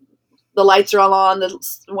the lights are all on, the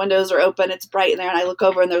windows are open, it's bright in there. And I look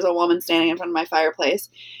over, and there's a woman standing in front of my fireplace.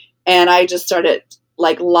 And I just started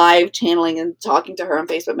like live channeling and talking to her on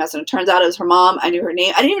Facebook Messenger. It turns out it was her mom. I knew her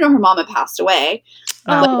name. I didn't even know her mom had passed away.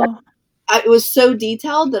 It was so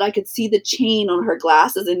detailed that I could see the chain on her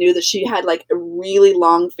glasses and knew that she had like really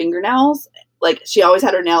long fingernails. Like she always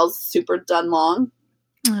had her nails super done long,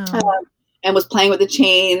 and was playing with the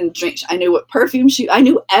chain and drink. I knew what perfume I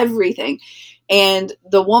knew everything. And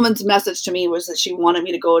the woman's message to me was that she wanted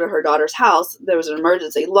me to go to her daughter's house. There was an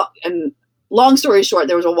emergency. And long story short,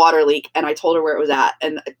 there was a water leak, and I told her where it was at.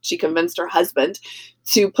 And she convinced her husband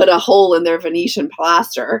to put a hole in their Venetian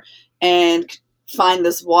plaster and find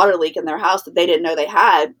this water leak in their house that they didn't know they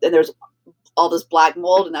had. And there's all this black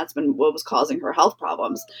mold, and that's been what was causing her health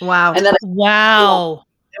problems. Wow. And then it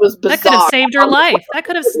was bizarre. That could have saved her life. That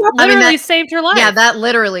could have literally saved her life. Yeah, that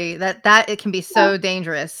literally, that it can be so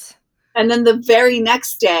dangerous. And then the very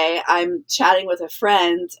next day, I'm chatting with a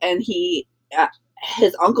friend, and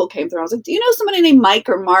his uncle came through. I was like, "Do you know somebody named Mike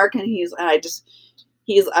or Mark?" And he's like,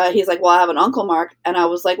 "Well, I have an uncle, Mark." And I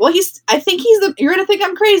was like, "Well, you're gonna think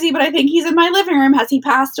I'm crazy, but I think he's in my living room. Has he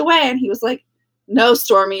passed away?" And he was like, "No,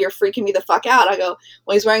 Stormy, you're freaking me the fuck out." I go,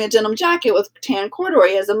 "Well, he's wearing a denim jacket with tan corduroy.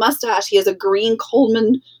 He has a mustache. He has a green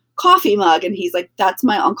Coleman coffee mug." And he's like, "That's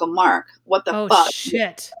my Uncle Mark. What the fuck?"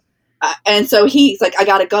 Shit. And so he's like, "I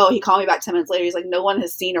gotta go." He called me back 10 minutes later. He's like, "No one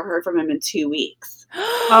has seen or heard from him in 2 weeks."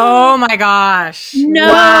 Oh my gosh. No.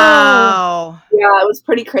 Wow. Yeah, it was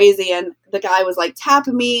pretty crazy. And the guy was like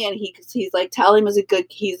tapping me, and he's like telling him he's a good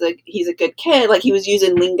kid. Like he was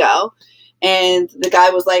using lingo. And the guy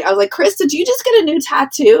was like, I was like, "Chris, did you just get a new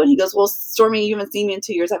tattoo?" And he goes, "Well, Stormy, you haven't seen me in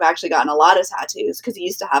 2 years. I've actually gotten a lot of tattoos," because he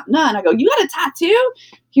used to have none. I go, "You got a tattoo?"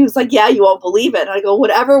 He was like, "Yeah, you won't believe it." And I go,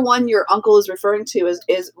 "Whatever one your uncle is referring to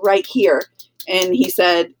is right here." And he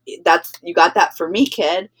said, "You got that for me,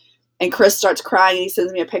 kid." And Chris starts crying, and he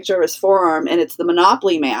sends me a picture of his forearm, and it's the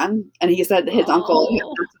Monopoly Man. And he said that his uncle, that's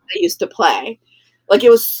what they used to play. Like, it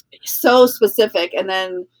was so specific. And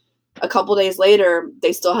then a couple days later,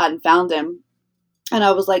 they still hadn't found him. And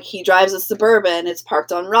I was like, he drives a Suburban. It's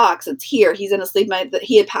parked on rocks. It's here. He's in a sleep.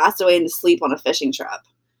 He had passed away in his sleep on a fishing trip.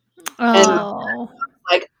 Oh. And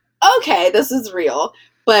like, okay, this is real.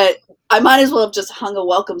 But I might as well have just hung a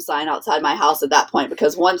welcome sign outside my house at that point,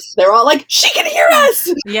 because once they're all like, she can hear us.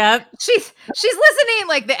 Yep. She's listening,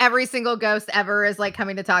 like every single ghost ever is like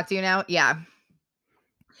coming to talk to you now. Yeah.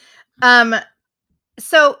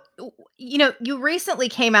 So, you know, you recently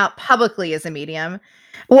came out publicly as a medium.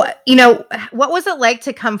 What was it like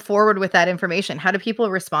to come forward with that information? How do people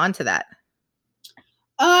respond to that?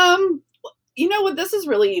 You know what, this is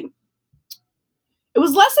really, it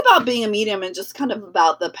was less about being a medium and just kind of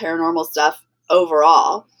about the paranormal stuff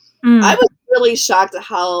overall. I was really shocked at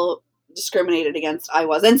how discriminated against I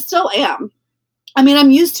was, and still am. I mean,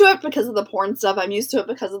 I'm used to it because of the porn stuff. I'm used to it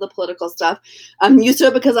because of the political stuff. I'm used to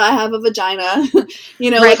it because I have a vagina,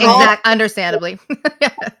 you know, right, like understandably.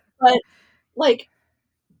 But like,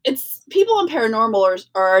 it's people in paranormal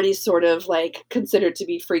are already sort of like considered to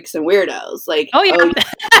be freaks and weirdos. Like, Oh yeah.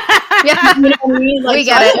 Yeah. You know what I mean? Like, We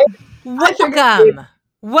get it. Welcome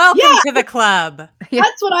to the club. Yeah.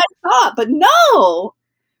 That's what I thought, but no,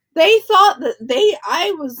 they thought that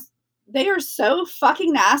they are so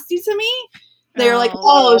fucking nasty to me. They're like,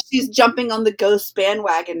 oh, she's jumping on the ghost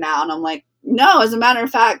bandwagon now. And I'm like, no, as a matter of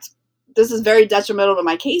fact, this is very detrimental to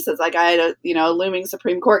my cases. Like, I had a looming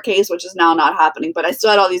Supreme Court case, which is now not happening, but I still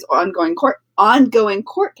had all these ongoing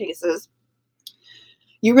court cases.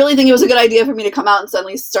 You really think it was a good idea for me to come out and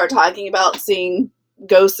suddenly start talking about seeing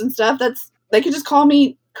ghosts and stuff? They could just call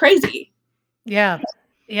me crazy. Yeah.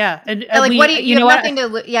 Yeah. And like, what do you have what? nothing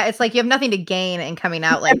to, yeah, it's like you have nothing to gain in coming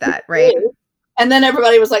out like that, right? And then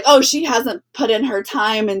everybody was like, oh, she hasn't put in her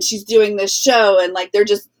time and she's doing this show. And like,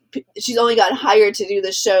 she's only got hired to do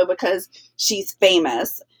this show because she's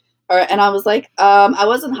famous. And I was like, I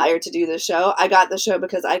wasn't hired to do this show. I got the show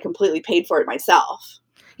because I completely paid for it myself.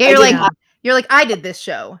 Yeah, you're like, I did this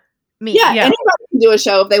show. Me. Yeah, anybody can do a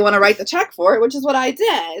show if they want to write the check for it, which is what I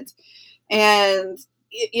did. And,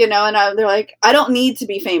 they're like, I don't need to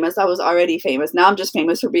be famous. I was already famous. Now I'm just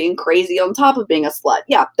famous for being crazy on top of being a slut.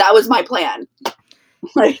 Yeah, that was my plan.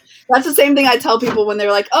 Like, that's the same thing I tell people when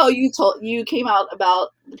they're like, oh, you came out about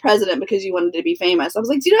the president because you wanted to be famous. I was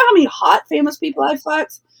like, do you know how many hot famous people I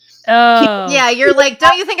fucked? Oh. Yeah, you're like,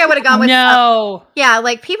 don't you think I would have gone with No. Yeah,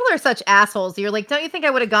 like, people are such assholes. You're like, don't you think I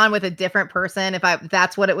would have gone with a different person if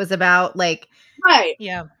that's what it was about? Like, right.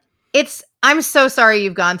 Yeah. I'm so sorry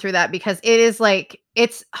you've gone through that, because it is like,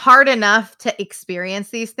 it's hard enough to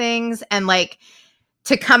experience these things and like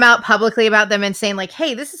to come out publicly about them and saying like,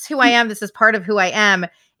 hey, this is who I am. This is part of who I am.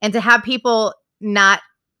 And to have people not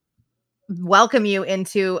welcome you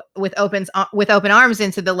with open arms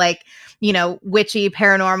into the like, witchy,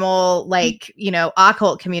 paranormal, like,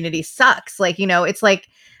 occult community sucks. Like, it's like,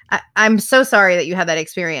 I'm so sorry that you had that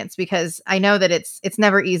experience, because I know that it's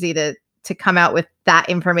never easy to come out with that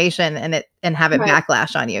information and have it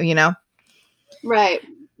backlash on you, Right.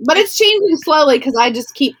 But it's changing slowly because I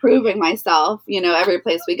just keep proving myself. Every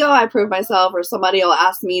place we go, I prove myself, or somebody will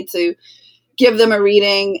ask me to give them a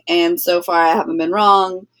reading. And so far, I haven't been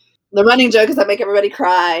wrong. The running joke is I make everybody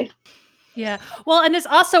cry. Yeah. Well, and it's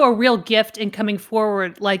also a real gift in coming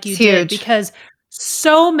forward like you It's did, huge. because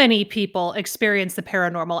so many people experience the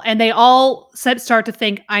paranormal and they all start to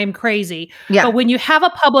think I'm crazy. Yeah. But when you have a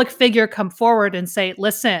public figure come forward and say,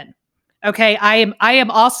 listen, okay, I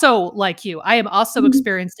am also like you. I am also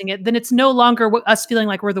experiencing it. Then it's no longer us feeling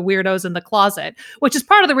like we're the weirdos in the closet, which is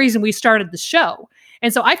part of the reason we started the show.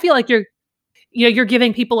 And so I feel like you're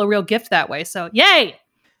giving people a real gift that way. So yay.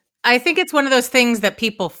 I think it's one of those things that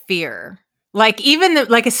people fear. Like, even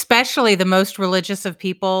especially the most religious of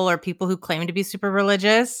people, or people who claim to be super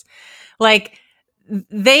religious, like,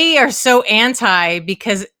 they are so anti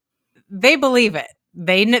because they believe it.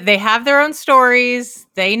 They have their own stories.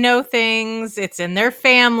 They know things. It's in their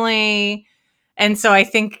family. And so I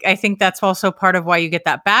think that's also part of why you get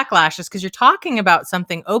that backlash, is because you're talking about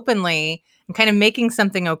something openly and kind of making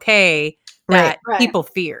something okay that people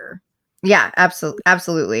fear. Yeah,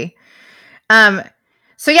 absolutely.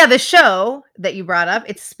 So yeah, the show that you brought up,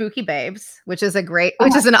 it's Spooky Babes, which is an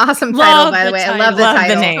awesome title, by the way. I love the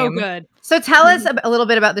title. The name. So good. So tell us a little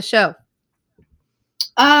bit about the show.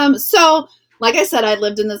 So like I said, I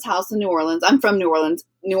lived in this house in New Orleans. I'm from New Orleans.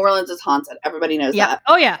 New Orleans is haunted. Everybody knows that.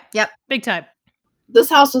 Oh yeah. Yep. Big time.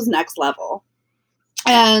 This house was next level.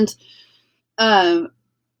 And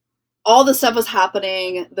all the stuff was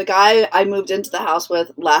happening. The guy I moved into the house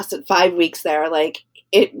with lasted 5 weeks there. Like,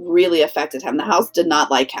 it really affected him. The house did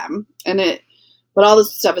not like him. But all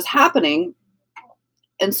this stuff is happening.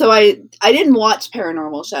 and so I didn't watch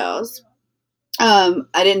paranormal shows. I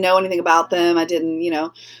didn't know anything about them. I didn't,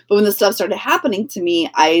 but when the stuff started happening to me,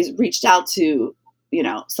 I reached out to,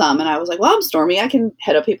 some, and I was like, well, I'm Stormy. I can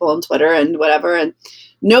hit up people on Twitter and whatever. And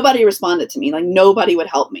nobody responded to me. Like, nobody would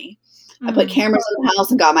help me. I put cameras in the house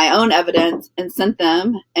and got my own evidence and sent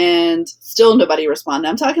them, and still nobody responded.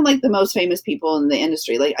 I'm talking like the most famous people in the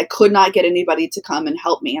industry. Like, I could not get anybody to come and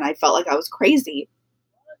help me, and I felt like I was crazy.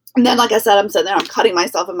 And then, like I said, I'm sitting there, I'm cutting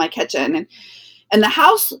myself in my kitchen, and the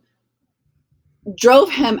house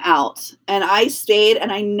drove him out, and I stayed,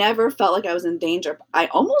 and I never felt like I was in danger. I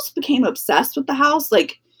almost became obsessed with the house.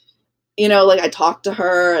 Like, I talked to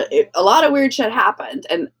her. A lot of weird shit happened,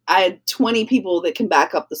 and I had 20 people that can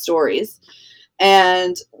back up the stories.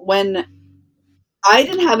 And when I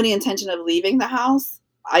didn't have any intention of leaving the house,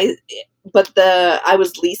 I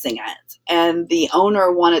was leasing it, and the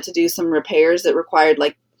owner wanted to do some repairs that required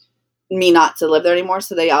like me not to live there anymore.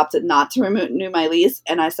 So they opted not to renew my lease.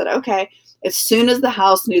 And I said, okay. As soon as the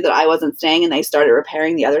house knew that I wasn't staying and they started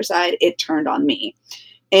repairing the other side, it turned on me.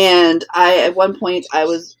 And at one point I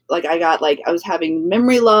was having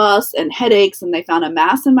memory loss and headaches, and they found a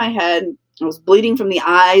mass in my head. I was bleeding from the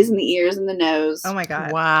eyes and the ears and the nose. Oh my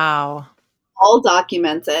God. Wow. All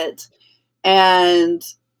documented. And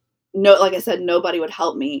like I said, nobody would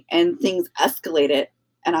help me, and things escalated.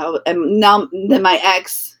 And then my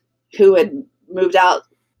ex, who had moved out,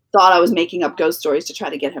 thought I was making up ghost stories to try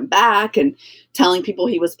to get him back and telling people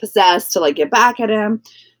he was possessed to like get back at him.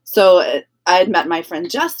 So I had met my friend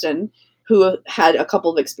Justin, who had a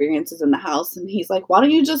couple of experiences in the house, and he's like, why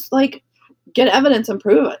don't you just like get evidence and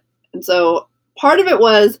prove it? And so part of it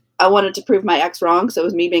was I wanted to prove my ex wrong. So it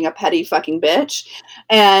was me being a petty fucking bitch.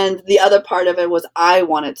 And the other part of it was I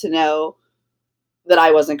wanted to know that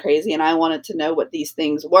I wasn't crazy, and I wanted to know what these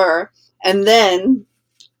things were. And then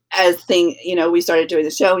as we started doing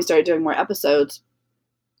the show, we started doing more episodes,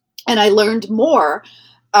 and I learned more.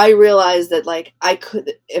 I realized that like I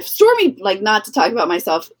could, if Stormy, like, not to talk about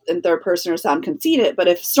myself in third person or sound conceited, but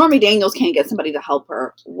if Stormy Daniels can't get somebody to help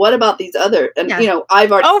her, what about these other, and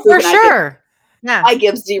I've already, Oh, for sure. I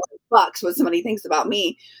give 0 fucks what somebody thinks about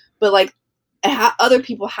me, but like other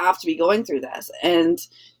people have to be going through this, and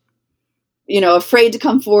afraid to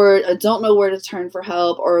come forward, don't know where to turn for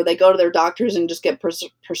help, or they go to their doctors and just get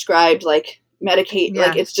prescribed like Medicaid. Yeah,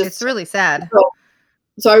 like it's really sad.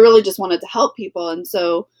 So I really just wanted to help people, and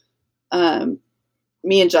so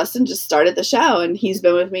me and Justin just started the show, and he's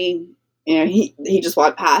been with me. He just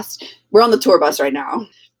walked past. We're on the tour bus right now,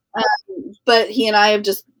 but he and I have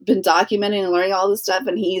just been documenting and learning all this stuff,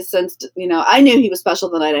 and he's since I knew he was special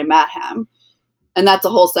the night I met him. And that's a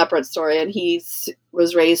whole separate story. And he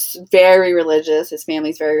was raised very religious. His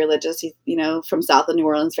family's very religious. He's, from south of New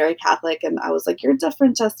Orleans, very Catholic. And I was like, you're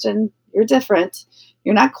different, Justin. You're different.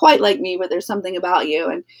 You're not quite like me, but there's something about you.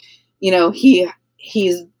 And,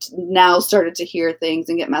 he's now started to hear things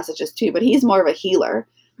and get messages too. But he's more of a healer.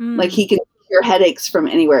 Like, he can cure headaches from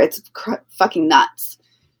anywhere. It's fucking nuts.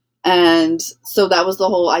 And so that was the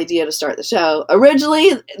whole idea to start the show.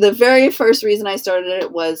 Originally, the very first reason I started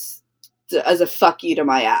it was as a fuck you to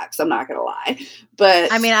my ex. I'm not gonna lie, but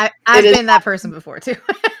I mean, I've been that person before too.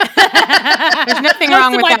 There's nothing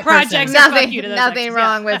wrong with that projects person. Nothing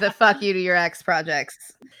wrong with a fuck you to your ex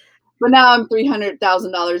projects. But now I'm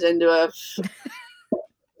 $300,000 into a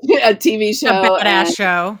TV show, a badass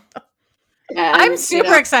show. I'm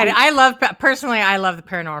super excited. I love the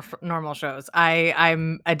paranormal shows.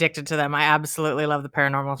 I'm addicted to them. I absolutely love the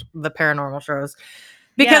paranormal shows,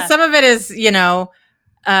 because some of it is,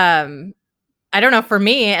 I don't know, for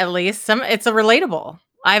me at least, it's a relatable.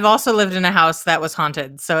 I've also lived in a house that was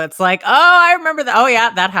haunted, so it's like, oh, I remember that. Oh yeah,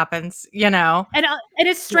 that happens, And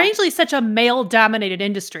it's strangely such a male-dominated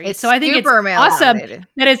industry. It's so I think it's awesome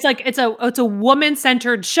that it's like it's a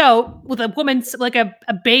woman-centered show with a woman's like a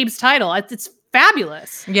babe's title. It's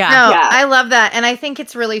fabulous. I love that, and I think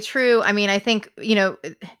it's really true. I mean, I think to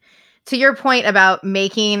your point about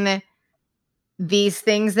making these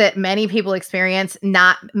things that many people experience,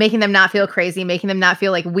 not making them not feel crazy, making them not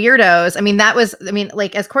feel like weirdos.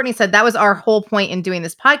 Like as Courtney said, that was our whole point in doing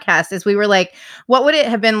this podcast, is we were like, what would it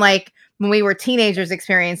have been like when we were teenagers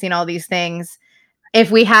experiencing all these things if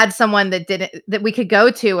we had someone that we could go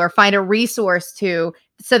to or find a resource to,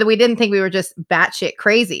 so that we didn't think we were just batshit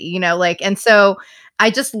crazy, and so I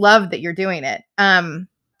just love that you're doing it.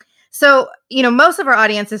 So, most of our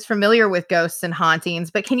audience is familiar with ghosts and hauntings,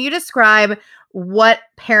 but can you describe what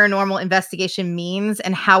paranormal investigation means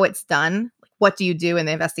and how it's done? What do you do in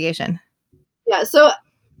the investigation? Yeah. So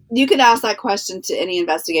you could ask that question to any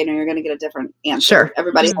investigator, you're going to get a different answer. Sure.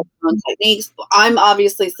 Everybody has their own techniques. I'm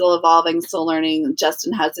obviously still evolving, still learning.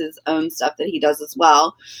 Justin has his own stuff that he does as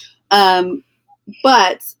well.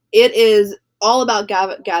 But it is all about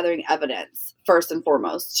gathering evidence first and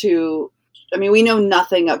foremost. We know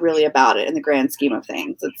nothing really about it in the grand scheme of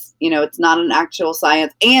things. It's not an actual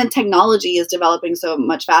science, and technology is developing so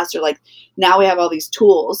much faster. Like now we have all these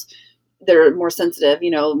tools that are more sensitive,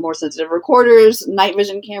 more sensitive recorders, night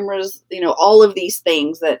vision cameras, all of these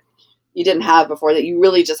things that you didn't have before, that you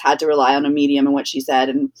really just had to rely on a medium and what she said.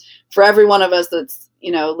 And for every one of us that's,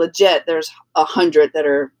 legit, there's 100 that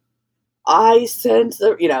are, I sense,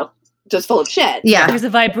 just full of shit. Yeah. There's a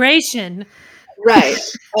vibration. Right.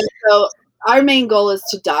 And so our main goal is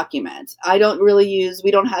to document. We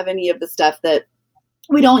don't have any of the stuff that,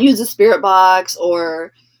 we don't use a spirit box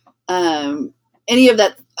or any of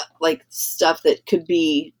that like stuff that could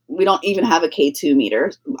be, we don't even have a K2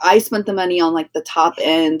 meter. I spent the money on like the top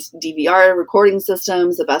end DVR recording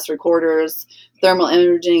systems, the best recorders, thermal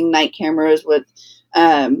imaging, night cameras with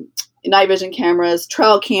night vision cameras,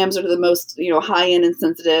 trail cams are the most, high end and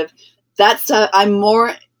sensitive. That stuff I'm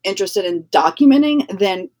more interested in documenting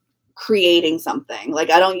than creating something. Like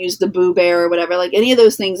I don't use the Boo Bear or whatever, like any of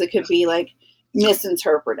those things that could be like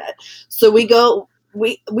misinterpreted. So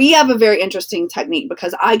we have a very interesting technique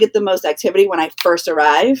because I get the most activity when I first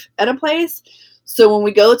arrive at a place. So when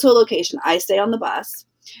we go to a location, I stay on the bus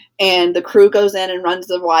and the crew goes in and runs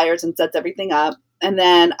the wires and sets everything up. And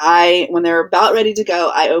then when they're about ready to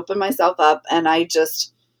go, I open myself up and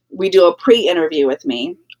we do a pre-interview with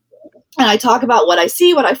me. And I talk about what I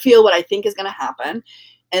see, what I feel, what I think is going to happen.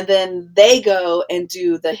 And then they go and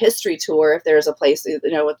do the history tour. If there's a place, with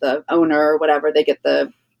the owner or whatever, they get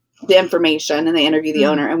the information and they interview the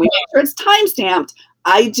owner, and we make sure it's time stamped.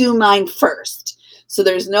 I do mine first. So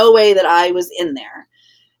there's no way that I was in there.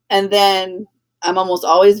 And then I'm almost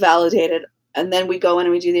always validated. And then we go in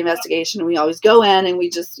and we do the investigation, and we always go in and we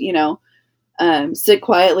just, sit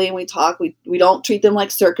quietly and we talk. We don't treat them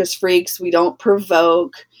like circus freaks. We don't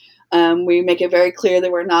provoke. We make it very clear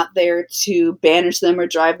that we're not there to banish them or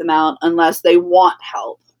drive them out unless they want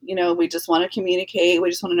help. We just want to communicate. We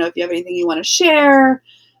just want to know if you have anything you want to share.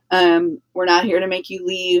 We're not here to make you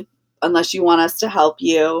leave unless you want us to help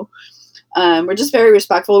you. We're just very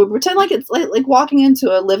respectful. We pretend like it's like walking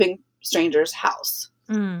into a living stranger's house.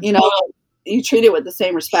 You treat it with the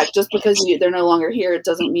same respect. Just because they're no longer here, it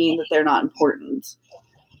doesn't mean that they're not important.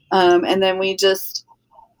 And then we just,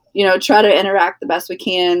 try to interact the best we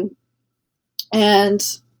can. And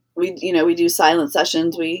we do silent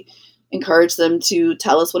sessions. We encourage them to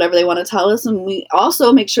tell us whatever they want to tell us. And we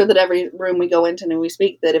also make sure that every room we go into and we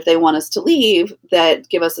speak, that if they want us to leave, that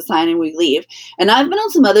give us a sign and we leave. And I've been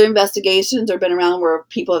on some other investigations or been around where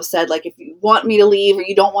people have said, like, if you want me to leave or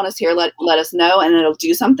you don't want us here, let us know, and it'll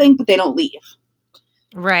do something, but they don't leave.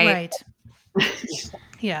 Right.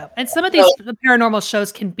 Yeah. And some of these paranormal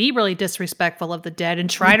shows can be really disrespectful of the dead and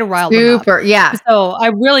try to rile them up. Yeah. So I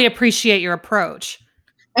really appreciate your approach.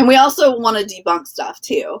 And we also want to debunk stuff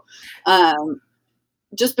too.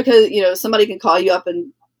 Just because, somebody can call you up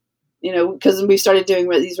and, because we started doing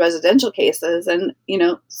these residential cases and,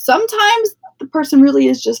 sometimes the person really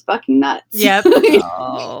is just fucking nuts. Yep.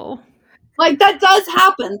 Like that does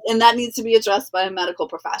happen. And that needs to be addressed by a medical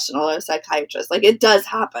professional or a psychiatrist. Like it does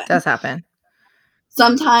happen. Does happen.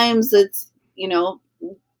 Sometimes it's,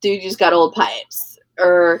 dude just got old pipes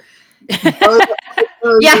or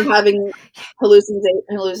you're having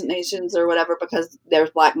hallucinations or whatever because there's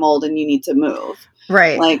black mold and you need to move.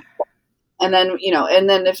 Right. Like, and then, and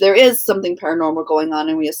then if there is something paranormal going on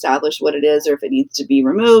and we establish what it is, or if it needs to be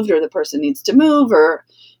removed or the person needs to move, or,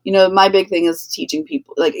 my big thing is teaching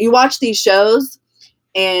people, like you watch these shows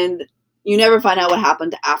and you never find out what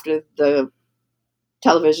happened after the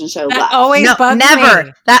television show. That always bugs never.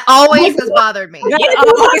 me. That always has bothered me. That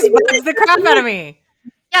always bugs the crap out of me.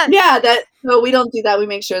 Yeah, so we don't do that. We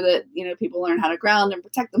make sure that, people learn how to ground and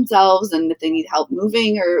protect themselves. And if they need help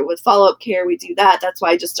moving or with follow-up care, we do that. That's why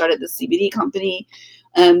I just started the CBD company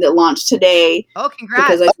that launched today. Oh,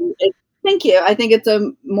 congrats. Because thank you. I think it's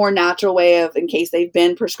a more natural way of, in case they've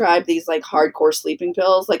been prescribed these like hardcore sleeping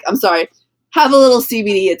pills. Like, I'm sorry, have a little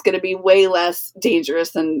CBD. It's going to be way less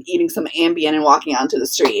dangerous than eating some Ambien and walking out into the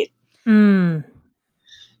street. Mm.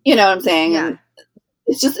 You know what I'm saying? Yeah. And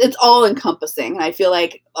it's all encompassing. And I feel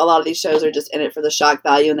like a lot of these shows are just in it for the shock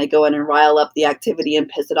value, and they go in and rile up the activity and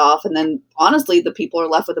piss it off. And then honestly, the people are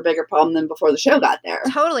left with a bigger problem than before the show got there.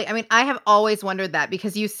 Totally. I mean, I have always wondered that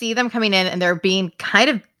because you see them coming in and they're being kind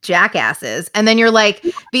of jackasses. And then you're like,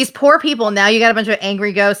 these poor people, now you got a bunch of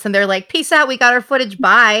angry ghosts and they're like, peace out. We got our footage.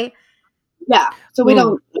 Bye. Yeah. So we Ooh.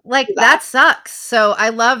 don't Like do that sucks. So I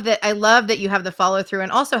love that you have the follow through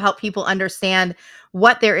and also help people understand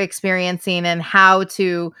what they're experiencing and how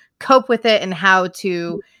to cope with it and how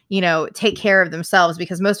to, take care of themselves,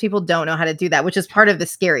 because most people don't know how to do that, which is part of the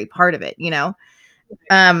scary part of it.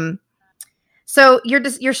 So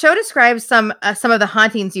your show describes some of the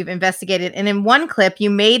hauntings you've investigated, and in one clip you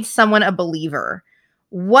made someone a believer.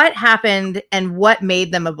 What happened and what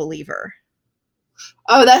made them a believer?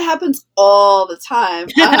 Oh, that happens all the time.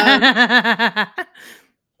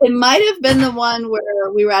 It might have been the one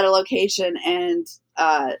where we were at a location and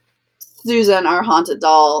Susan, our haunted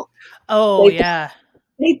doll, Oh, yeah.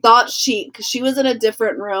 they thought she was in a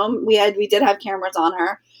different room. We did have cameras on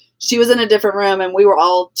her. She was in a different room and we were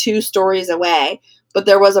all 2 stories away, but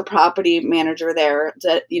there was a property manager there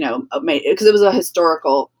that, made, because it was a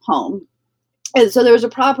historical home. And so there was a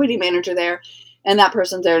property manager there, and that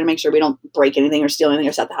person's there to make sure we don't break anything or steal anything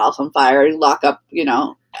or set the house on fire or lock up,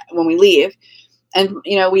 when we leave. And,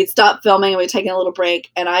 we'd stopped filming and we'd taken a little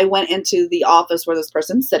break, and I went into the office where this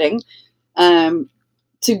person's sitting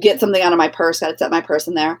to get something out of my purse. I had set my purse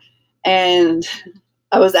in there, and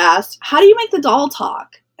I was asked, "How do you make the doll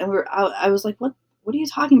talk?" And I was like, "What are you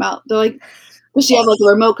talking about?" They're like, "Does she have like a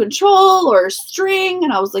remote control or a string?"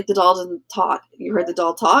 And I was like, "The doll doesn't talk." You heard the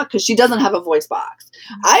doll talk? Because she doesn't have a voice box.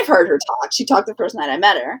 I've heard her talk. She talked the first night I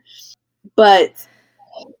met her, but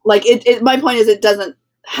like my point is, it doesn't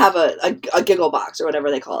have a giggle box or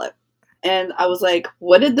whatever they call it. And I was like,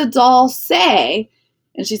 "What did the doll say?"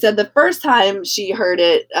 And she said the first time she heard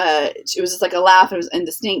it, it was just like a laugh. It was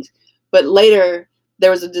indistinct. But later,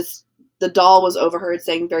 there was the doll was overheard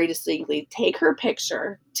saying very distinctly, "Take her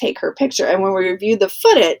picture, take her picture." And when we reviewed the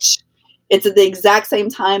footage, it's at the exact same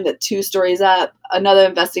time that 2 stories up, another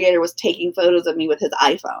investigator was taking photos of me with his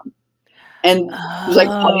iPhone. And it was like,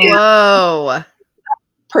 "Oh, yeah, Whoa.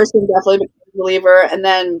 person definitely became a believer." And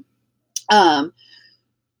then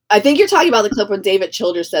I think you're talking about the clip when David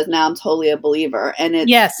Childers says, "Now I'm totally a believer." And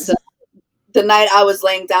it's Yes. the night I was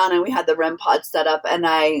laying down and we had the REM pod set up, and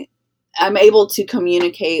I'm able to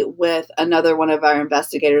communicate with another one of our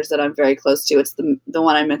investigators that I'm very close to. It's the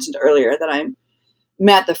one I mentioned earlier that I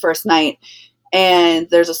met the first night. And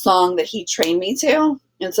there's a song that he trained me to.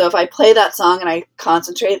 And so if I play that song and I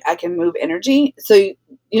concentrate, I can move energy. So you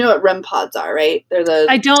know what REM pods are, right?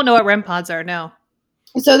 I don't know what REM pods are, no.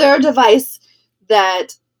 So they're a device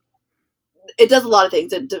that it does a lot of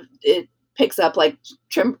things. It picks up like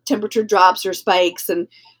temperature drops or spikes and,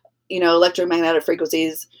 electromagnetic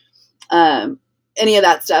frequencies, any of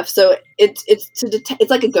that stuff. So it's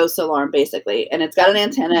like a ghost alarm basically. And it's got an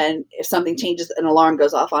antenna, and if something changes, an alarm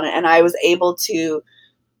goes off on it. And I was able to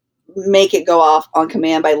make it go off on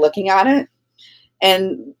command by looking at it.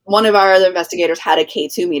 And one of our other investigators had a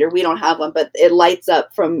K2 meter. We don't have one, but it lights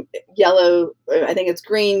up from yellow. I think it's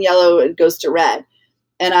green, yellow, it goes to red.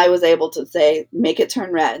 And I was able to say, "Make it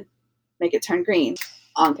turn red, make it turn green,"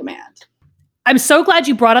 on command. I'm so glad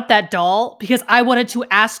you brought up that doll, because I wanted to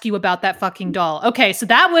ask you about that fucking doll. Okay, so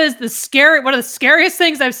that was one of the scariest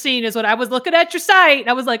things I've seen is when I was looking at your site and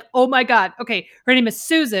I was like, oh my God. Okay, her name is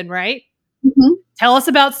Susan, right? Mm-hmm. Tell us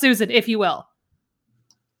about Susan, if you will.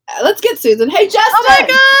 Let's get Susan. Hey, Justin. Oh my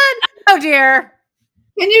God. Oh dear.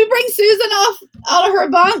 Can you bring Susan out of her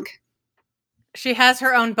bunk? She has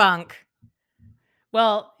her own bunk.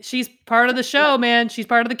 Well, she's part of the show, man. She's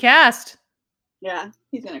part of the cast. Yeah,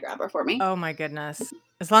 he's going to grab her for me. Oh my goodness.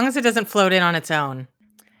 As long as it doesn't float in on its own.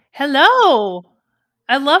 Hello.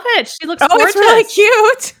 I love it. She looks gorgeous. It's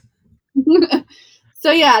really cute.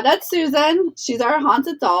 So yeah, that's Susan. She's our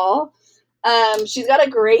haunted doll. She's got a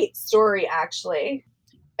great story, actually.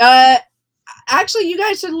 Actually, you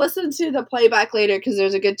guys should listen to the playback later, because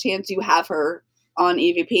there's a good chance you have her on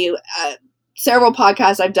EVP. Several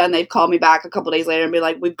podcasts I've done, they've called me back a couple days later and be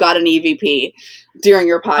like, "We've got an EVP during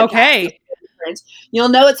your podcast." Okay. You'll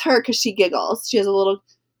know it's her because she giggles. She has a little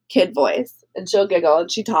kid voice, and she'll giggle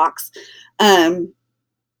and she talks.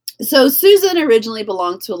 So Susan originally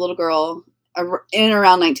belonged to a little girl in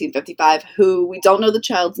around 1955 who we don't know the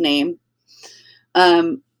child's name.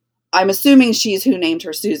 I'm assuming she's who named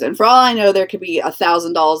her Susan. For all I know, there could be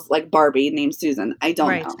 1,000 dolls like Barbie named Susan. I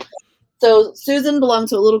don't know. So Susan belonged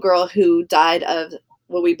to a little girl who died of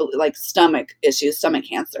what we believe like stomach issues, stomach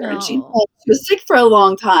cancer. And she was sick for a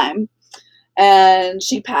long time, and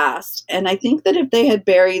she passed. And I think that if they had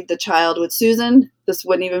buried the child with Susan,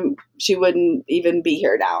 she wouldn't even be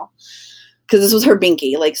here now. Because this was her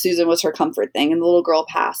binky. Like, Susan was her comfort thing, and the little girl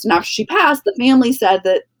passed. And after she passed, the family said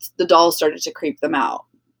that the dolls started to creep them out.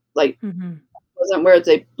 Like, wasn't where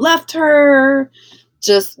they left her,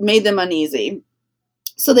 just made them uneasy.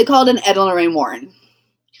 So they called in Ed and Lorraine Warren.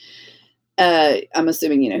 I'm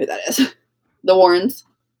assuming you know who that is. The Warrens.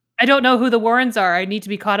 I don't know who the Warrens are. I need to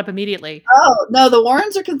be caught up immediately. Oh, no, the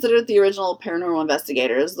Warrens are considered the original paranormal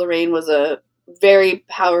investigators. Lorraine was a very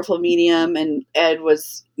powerful medium, and Ed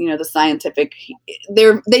was, the scientific.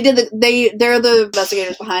 They're the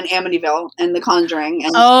investigators behind Amityville and The Conjuring.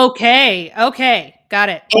 And, Okay. Got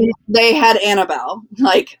it. and they had Annabelle.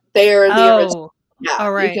 Like, they're the original. Yeah.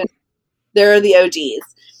 All right. They're the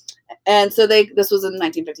OGs. And so this was in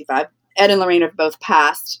 1955. Ed and Lorraine have both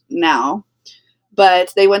passed now.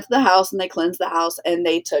 But they went to the house and they cleansed the house and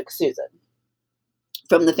they took Susan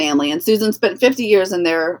from the family. And Susan spent 50 years in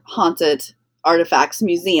their haunted artifacts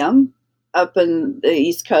museum up in the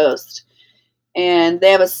East Coast. And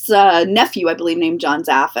they have a nephew, I believe, named John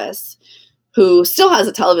Zaffis, who still has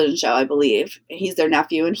a television show, I believe. He's their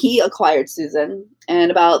nephew. And he acquired Susan.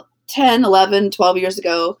 And about 10, 11, 12 years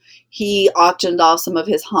ago, he auctioned off some of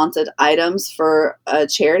his haunted items for a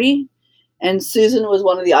charity. And Susan was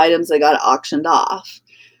one of the items that got auctioned off.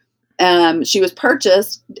 She was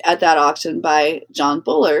purchased at that auction by John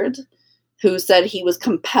Bullard, who said he was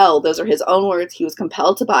compelled. Those are his own words. He was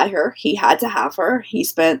compelled to buy her. He had to have her. He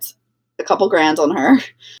spent a couple grand on her.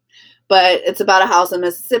 But it's about a house in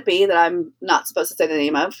Mississippi that I'm not supposed to say the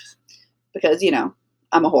name of because,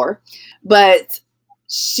 I'm a whore. But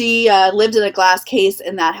she lived in a glass case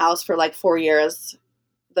in that house for like 4 years.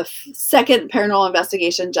 The second paranormal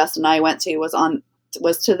investigation Justin and I went to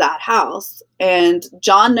was to that house, and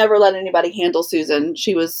John never let anybody handle Susan.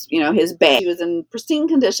 She was, his bae. She was in pristine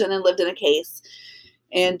condition and lived in a case.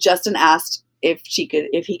 And Justin asked if he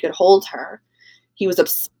could hold her. He was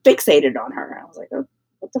fixated on her. I was like, oh,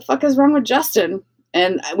 what the fuck is wrong with Justin?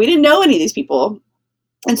 And we didn't know any of these people.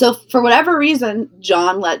 And so for whatever reason,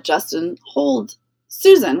 John let Justin hold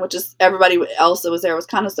Susan, which is everybody else that was there was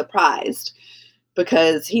kind of surprised,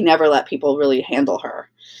 because he never let people really handle her.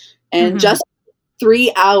 And just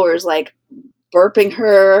 3 hours, like burping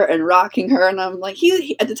her and rocking her. And I'm like,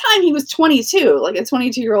 he at the time he was 22, like a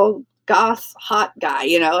 22-year-old goth hot guy,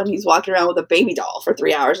 and he's walking around with a baby doll for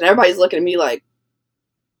 3 hours. And everybody's looking at me like,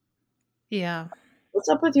 yeah, what's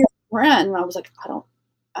up with your friend? And I was like,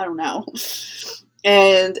 I don't know.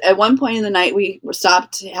 And at one point in the night, we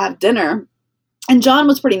stopped to have dinner, and John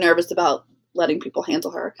was pretty nervous about letting people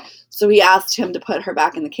handle her. So we asked him to put her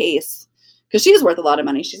back in the case because she's worth a lot of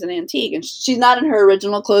money. She's an antique, and she's not in her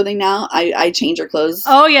original clothing now. I change her clothes.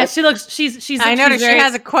 Oh yeah, she looks. She's. I noticed she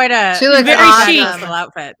has quite a. She looks very awesome. chic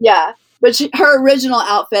outfit. Yeah, but her original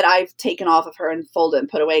outfit I've taken off of her and folded and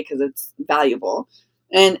put away because it's valuable.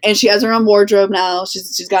 And she has her own wardrobe now.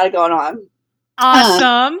 She's got it going on.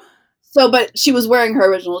 Awesome. But she was wearing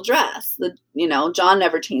her original dress. John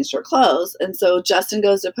never changed her clothes. And so Justin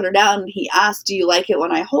goes to put her down, and he asked, do you like it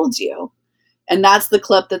when I hold you? And that's the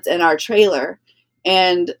clip that's in our trailer.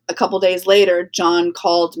 And a couple days later, John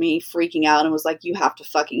called me freaking out and was like, you have to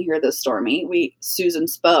fucking hear this, Stormy. Susan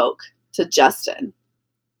spoke to Justin.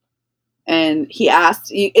 And he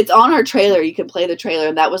asked, it's on our trailer. You can play the trailer.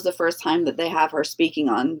 And that was the first time that they have her speaking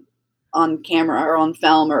on camera or on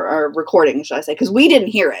film or recording, should I say, because we didn't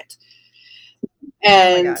hear it.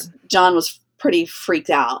 And John was pretty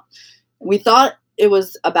freaked out. We thought it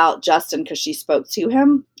was about Justin because she spoke to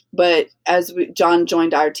him. But as John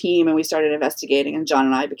joined our team and we started investigating, and John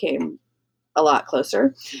and I became a lot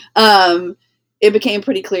closer, it became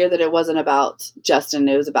pretty clear that it wasn't about Justin.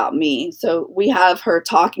 It was about me. So we have her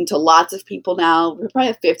talking to lots of people now. We probably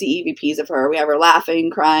have 50 EVPs of her. We have her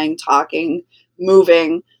laughing, crying, talking,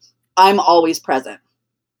 moving. I'm always present.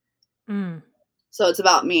 So it's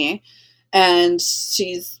about me. And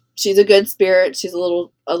she's a good spirit. She's a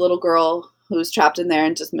little girl who's trapped in there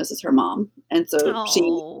and just misses her mom. And so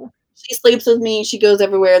she sleeps with me. She goes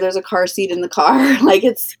everywhere. There's a car seat in the car. Like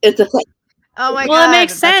it's a thing. Oh my god. Well, it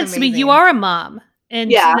makes sense. I mean, you are a mom.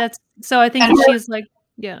 And so I think she's like,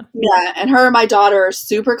 yeah. Yeah. And her and my daughter are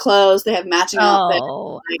super close. They have matching outfits.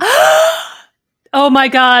 Oh my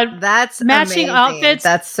god. That's matching amazing. outfits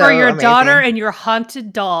That's so for your amazing. daughter and your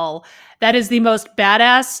haunted doll. That is the most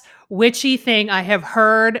badass witchy thing I have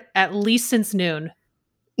heard at least since noon.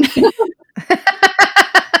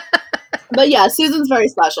 But yeah, Susan's very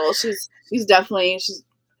special. She's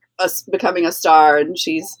becoming a star, and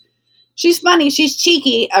she's funny. She's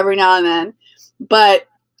cheeky every now and then, but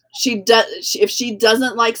if she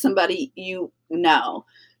doesn't like somebody,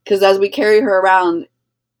 because as we carry her around,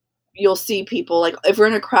 you'll see people, like if we're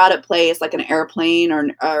in a crowded place, like an airplane or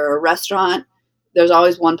a restaurant, there's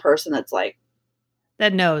always one person that's like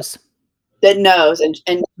that knows, and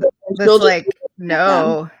that's like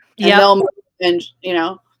no, and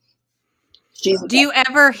do you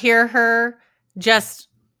ever hear her just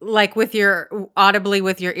like with your audibly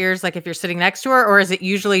with your ears, like if you're sitting next to her, or is it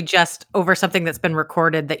usually just over something that's been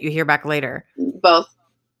recorded that you hear back later? Both.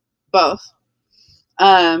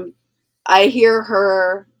 I hear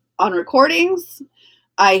her on recordings.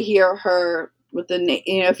 I hear her with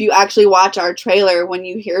if you actually watch our trailer, when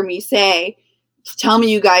you hear me say, tell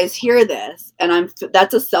me you guys hear this, and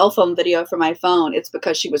that's a cell phone video from my phone. It's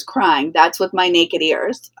because she was crying. That's with my naked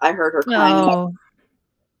ears. I heard her crying.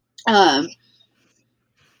 Oh.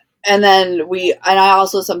 And then I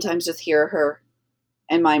also sometimes just hear her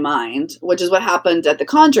in my mind, which is what happened at the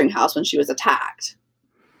Conjuring house when she was attacked.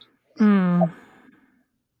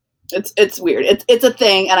 It's weird. It's a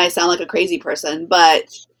thing, and I sound like a crazy person, but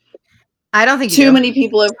I don't think too many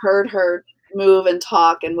people have heard her move and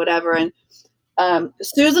talk and whatever. And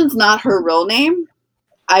Susan's not her real name.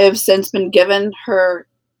 I have since been given her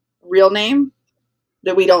real name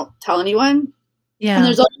that we don't tell anyone. Yeah. And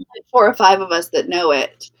there's only like 4 or 5 of us that know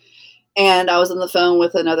it. And I was on the phone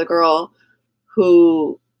with another girl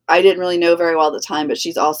who I didn't really know very well at the time, but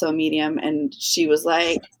she's also a medium. And she was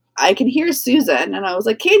like, I can hear Susan. And I was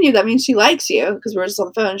like, can you? That means she likes you. Because we're just on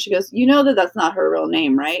the phone. She goes, you know that's not her real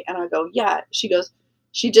name, right? And I go, yeah. She goes,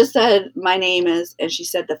 she just said my name is, and she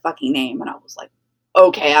said the fucking name. And I was like,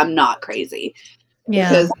 okay, I'm not crazy. Yeah.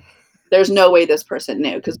 Because there's no way this person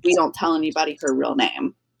knew, because we don't tell anybody her real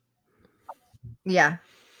name. Yeah.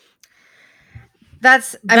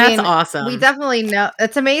 That's awesome. We definitely know.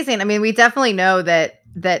 It's amazing. I mean, we definitely know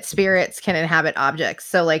that spirits can inhabit objects.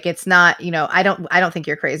 So like, it's not, I don't think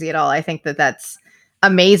you're crazy at all. I think that's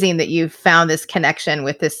amazing that you've found this connection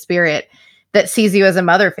with this spirit that sees you as a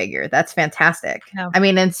mother figure. That's fantastic. Yeah. I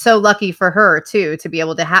mean, and so lucky for her too, to be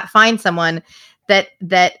able to find someone that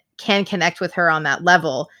can connect with her on that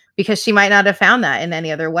level, because she might not have found that in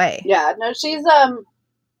any other way. Yeah, no, she's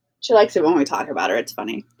she likes it when we talk about her. It's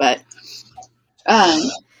funny, but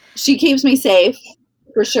she keeps me safe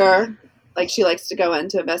for sure. Like, she likes to go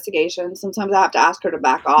into investigations. Sometimes I have to ask her to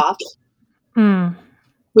back off.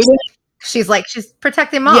 She's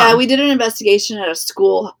protecting mom. Yeah, we did an investigation at a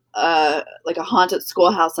school, like a haunted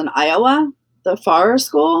schoolhouse in Iowa, the Farrer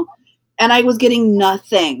School, and I was getting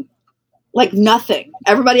nothing. Like, nothing.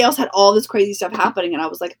 Everybody else had all this crazy stuff happening, and I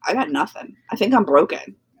was like, I got nothing. I think I'm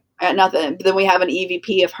broken. I got nothing. But then we have an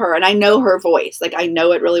EVP of her, and I know her voice. Like, I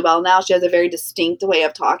know it really well now. She has a very distinct way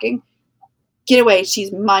of talking. Get away.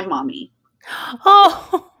 She's my mommy.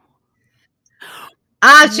 Oh.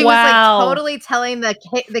 She was like totally telling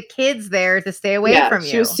the kids there to stay away from you.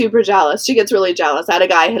 She was super jealous. She gets really jealous. I had a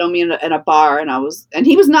guy hit on me in a bar, and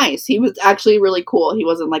he was nice. He was actually really cool. He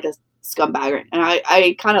wasn't like a scumbag, and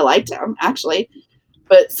I kind of liked him, actually.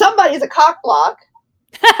 But somebody's a cock block.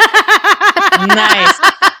 Nice.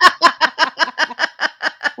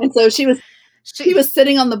 And so she was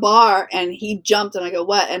sitting on the bar, and he jumped, and I go,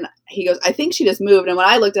 what? And he goes, I think she just moved. And when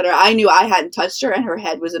I looked at her, I knew I hadn't touched her, and her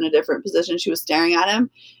head was in a different position. She was staring at him,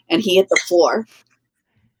 and he hit the floor.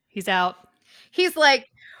 He's out. He's like,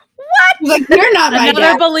 what? He's like, you're not my Another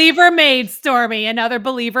dad. believer made, Stormy. Another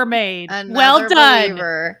believer made. Well done.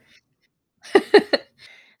 Believer.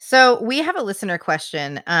 So we have a listener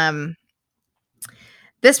question.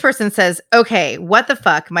 This person says, okay, what the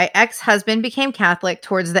fuck? My ex-husband became Catholic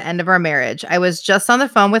towards the end of our marriage. I was just on the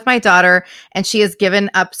phone with my daughter, and she has given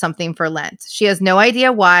up something for Lent. She has no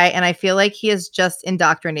idea why, and I feel like he is just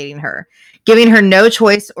indoctrinating her, giving her no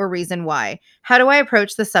choice or reason why. How do I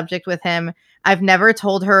approach the subject with him? I've never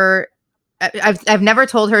told her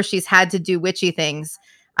she's had to do witchy things.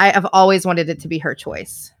 I have always wanted it to be her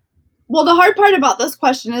choice. Well, the hard part about this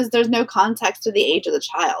question is there's no context to the age of the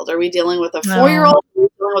child. Are we dealing with a 4-year-old? Or are we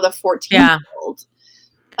dealing with a 14-year-old?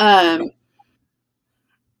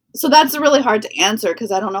 So that's really hard to answer,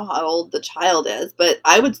 because I don't know how old the child is. But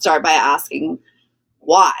I would start by asking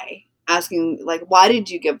why. Asking, like, why did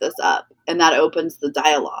you give this up? And that opens the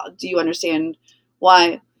dialogue. Do you understand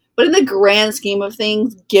why? But in the grand scheme of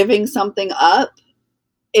things, giving something up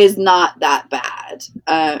is not that bad.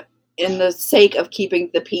 In the sake of keeping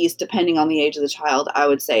the peace, depending on the age of the child, I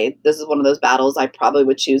would say this is one of those battles I probably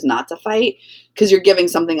would choose not to fight, because you're giving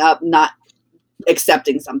something up, not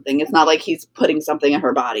accepting something. It's not like he's putting something in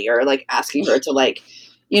her body or like asking her to like,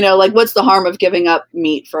 like, what's the harm of giving up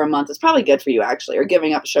meat for a month? It's probably good for you, actually, or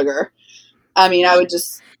giving up sugar. I mean, I would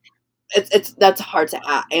just, that's hard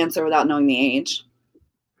to answer without knowing the age.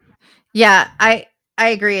 Yeah, I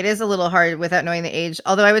agree. It is a little hard without knowing the age.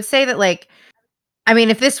 Although I would say that, like, I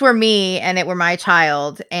mean, if this were me and it were my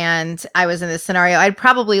child and I was in this scenario, I'd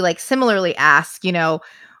probably like similarly ask,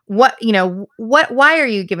 why are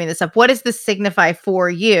you giving this up? What does this signify for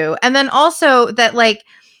you? And then also that, like,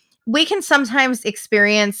 we can sometimes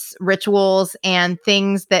experience rituals and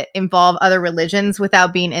things that involve other religions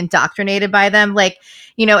without being indoctrinated by them. Like,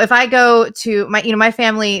 if I go to my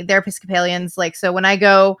family, they're Episcopalians. Like, so when I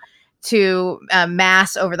go to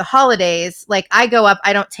mass over the holidays, like I go up,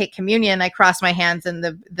 I don't take communion, I cross my hands, and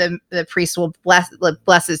the priest will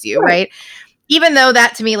blesses you, right? Even though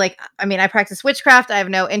that to me, like, I mean, I practice witchcraft. I have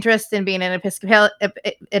no interest in being an Episcopalian.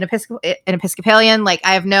 Like,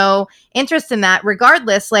 I have no interest in that.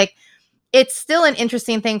 Regardless, like, it's still an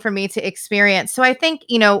interesting thing for me to experience. So I think,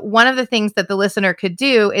 one of the things that the listener could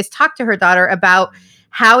do is talk to her daughter about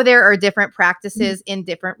how there are different practices in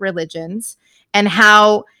different religions and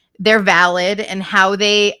how they're valid and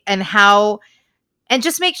and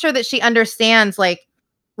just make sure that she understands, like,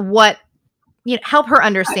 what, help her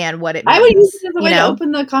understand what it means. I would use it as a way to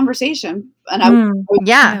open the conversation. And I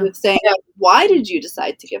would say, why did you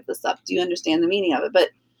decide to give this up? Do you understand the meaning of it? But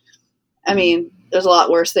I mean, there's a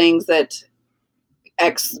lot worse things that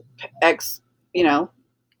could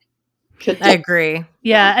do. I agree.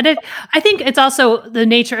 Yeah. And I think it's also the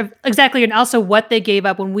nature of exactly, and also what they gave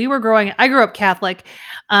up when we were I grew up Catholic.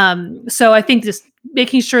 So I think just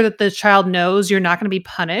making sure that the child knows you're not going to be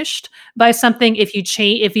punished by something if you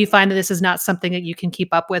find that this is not something that you can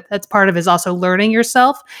keep up with. That's part of is also learning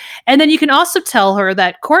yourself. And then you can also tell her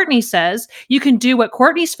that Courtney says you can do what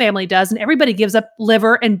Courtney's family does, and everybody gives up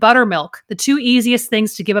liver and buttermilk, the two easiest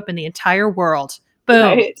things to give up in the entire world.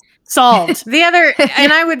 Boom. Right. Solved. The other,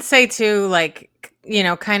 and I would say too, like,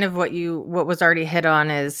 kind of what was already hit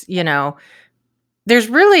on is, there's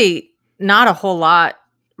really not a whole lot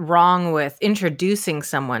wrong with introducing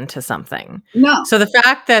someone to something. No. So the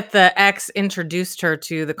fact that the ex introduced her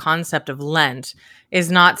to the concept of Lent is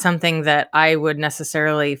not something that I would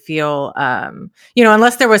necessarily feel,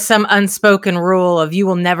 unless there was some unspoken rule of you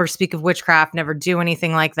will never speak of witchcraft, never do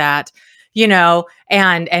anything like that,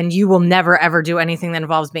 and you will never ever do anything that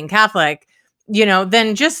involves being Catholic,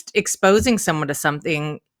 then just exposing someone to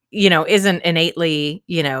something, isn't innately,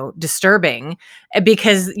 disturbing,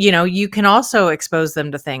 because, you can also expose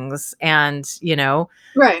them to things and,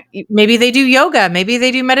 right. Maybe they do yoga, maybe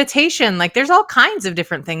they do meditation. Like there's all kinds of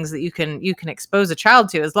different things that you can expose a child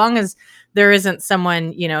to, as long as there isn't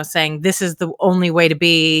someone, saying this is the only way to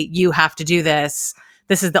be, you have to do this.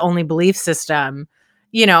 This is the only belief system.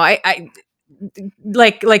 I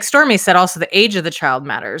like Stormy said, also the age of the child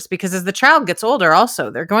matters, because as the child gets older,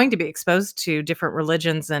 also they're going to be exposed to different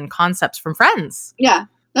religions and concepts from friends. Yeah.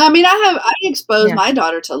 I mean, I expose my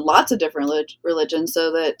daughter to lots of different religions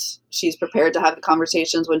so that she's prepared to have the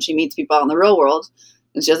conversations when she meets people out in the real world,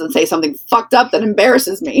 and she doesn't say something fucked up that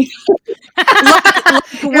embarrasses me.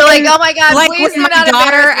 You're like, oh my God, like please when do my not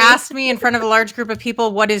daughter embarrass me. asked me in front of a large group of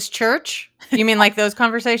people, what is church? You mean like those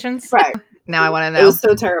conversations? Right. Now I want to It know. was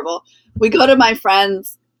so terrible. We go to my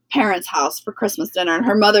friend's parents' house for Christmas dinner, and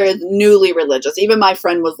her mother is newly religious. Even my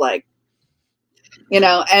friend was like,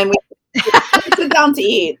 and we sit down to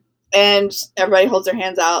eat, and everybody holds their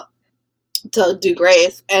hands out to do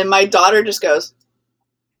grace. And my daughter just goes,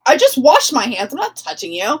 I just washed my hands. I'm not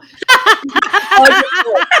touching you.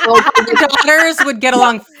 Daughters would get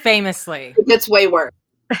along famously. It gets way worse.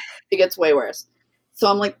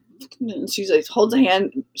 So I'm like, she's like, holds a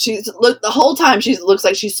hand. The whole time she looks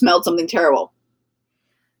like she smelled something terrible.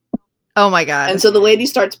 Oh my God. And so the lady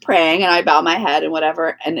starts praying, and I bow my head and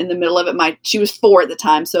whatever. And in the middle of it, she was 4 at the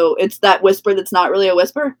time, so it's that whisper that's not really a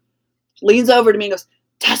whisper. Leans over to me and goes,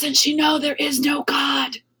 doesn't she know there is no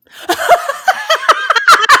God?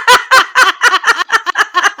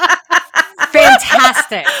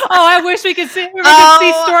 Fantastic. Oh, I wish we could see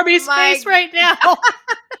Stormy's face right now.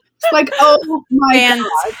 It's like, oh my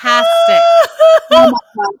Fantastic. God. Oh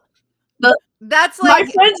my God. That's my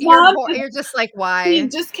like friend's mom. you're just like, why? She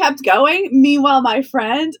just kept going. Meanwhile, my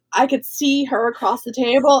friend, I could see her across the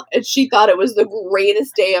table, and she thought it was the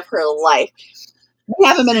greatest day of her life. We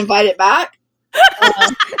haven't been invited back.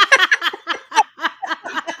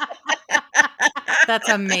 That's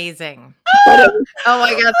amazing. Oh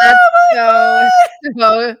my God,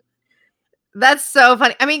 that's so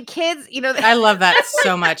funny. I mean, kids, I love that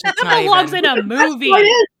so much. It's not belongs even. in a movie. What it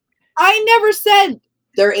is. I never said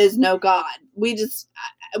there is no God.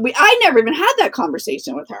 I never even had that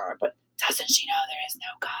conversation with her. But doesn't she know there is no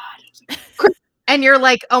God? And you're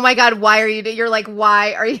like, oh my God, why are you? You're like,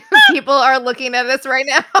 why are you? People are looking at this right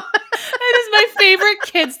now. That is my favorite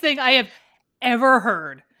kids thing I have ever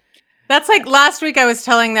heard. That's like last week I was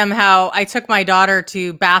telling them how I took my daughter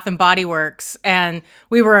to Bath and Body Works, and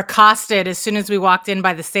we were accosted as soon as we walked in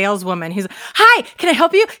by the saleswoman. He's like, hi, can I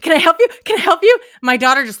help you? Can I help you? Can I help you? My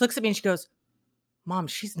daughter just looks at me and she goes, Mom,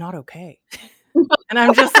 she's not okay. And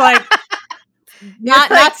I'm just like,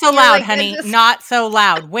 Not so you're loud, like, honey. this is- Not so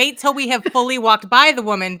loud. Wait till we have fully walked by the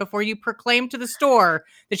woman before you proclaim to the store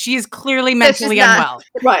that she is clearly That she's mentally not. unwell.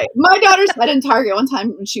 Right. My daughter said in Target one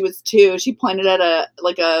time when she was 2, she pointed at a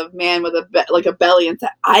man with a belly and said,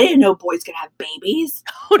 "I didn't know boys could have babies."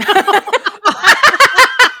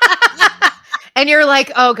 And you're like,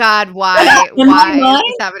 oh God, why? In my Why is mind,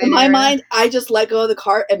 this happening? in my to her? mind, I just let go of the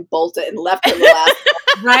cart and bolted and left her in the last.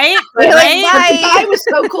 Right? You're like, Right? But the bye. guy was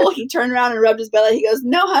so cool. He turned around and rubbed his belly. He goes,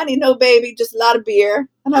 "No, honey, no, baby, just a lot of beer."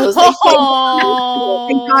 And I was like, "Thank God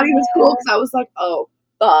he was cool," because I was like, "Oh,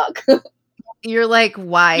 fuck." You're like,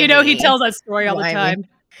 why? You know, he me? tells that story all the Why me? time.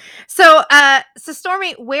 So, so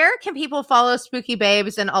Stormy, where can people follow Spooky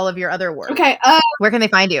Babes and all of your other work? Okay. Where can they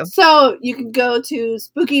find you? So you can go to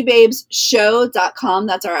spookybabesshow.com.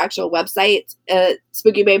 That's our actual website.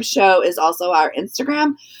 Spooky Babes Show is also our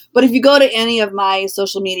Instagram. But if you go to any of my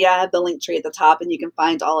social media, I have the link tree at the top and you can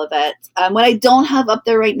find all of it. What I don't have up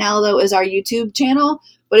there right now, though, is our YouTube channel.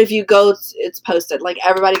 But if you go, it's posted. Like,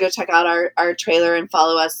 everybody go check out our trailer and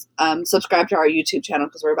follow us. Subscribe to our YouTube channel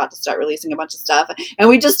because we're about to start releasing a bunch of stuff. And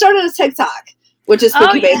we just started a TikTok, which is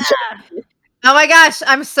Spooky Babes Show. Oh my gosh,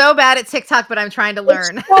 I'm so bad at TikTok, but I'm trying to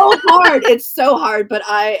learn. It's so hard. It's so hard, but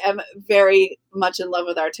I am very much in love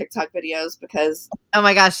with our TikTok videos because Oh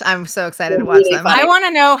my gosh, I'm so excited to They're watch really them. funny. I want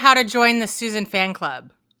to know how to join the Susan fan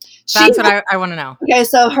club. That's what I want to know. Okay,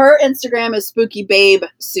 so her Instagram is Spooky Babe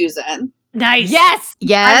Susan. Nice. Yes.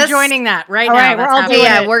 Yes. I'm joining that right All now. right, we're That's all happening. doing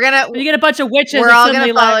Yeah, it. we're gonna You get a bunch of witches. we're at all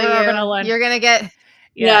Assembly gonna follow Line, we're you. gonna You're gonna get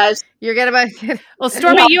Yeah. you're gonna Well,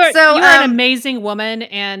 Stormy, you are So, you are an amazing woman,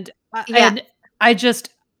 and yeah.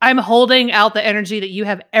 I'm holding out the energy that you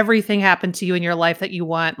have everything happen to you in your life that you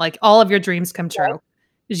want, like all of your dreams come true.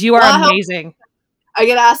 Because you are Well, I hope- amazing. I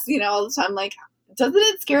get asked, all the time, like, doesn't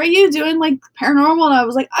it scare you doing like paranormal? And I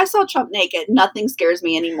was like, I saw Trump naked. Nothing scares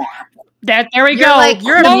me anymore. There we You're go. like,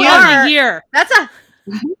 You're you immune are- a year.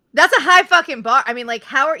 That's a high fucking bar. I mean, like,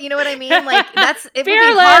 how are you know what I mean? Like, it would be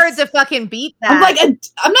Fearless. hard to fucking beat that. I'm like,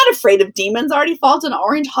 I'm not afraid of demons. I already fought an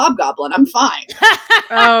orange hobgoblin. I'm fine.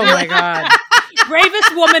 Oh my God.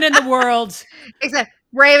 Bravest woman in the world. Exactly.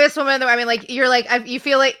 Bravest woman in the world. I mean, like, you're like, you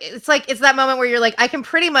feel like it's that moment where you're like, I can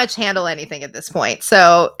pretty much handle anything at this point,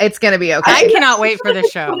 so it's gonna be okay. I cannot wait for the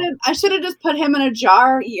show. I should have just put him in a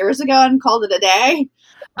jar years ago and called it a day.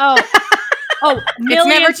 Oh,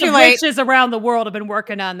 millions too of late. witches around the world have been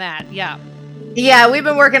working on that. Yeah. Yeah, we've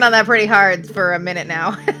been working on that pretty hard for a minute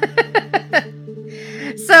now.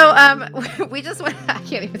 So, we just want I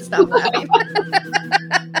can't even stop laughing.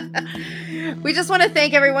 We just want to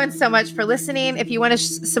thank everyone so much for listening. If you want to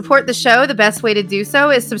support the show, the best way to do so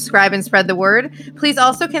is subscribe and spread the word. Please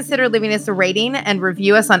also consider leaving us a rating and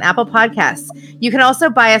review us on Apple Podcasts. You can also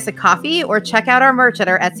buy us a coffee or check out our merch at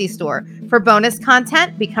our Etsy store. For bonus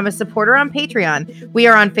content, become a supporter on Patreon. We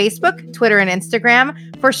are on Facebook, Twitter, and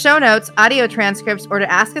Instagram. For show notes, audio transcripts, or to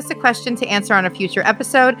ask us a question to answer on a future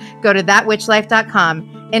episode, go to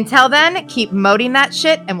thatwitchlife.com. Until then, keep moding that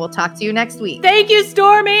shit, and we'll talk to you next week. Thank you,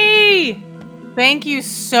 Stormy. Thank you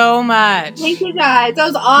so much. Thank you guys. That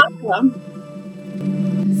was awesome.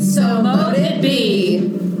 So mote it be.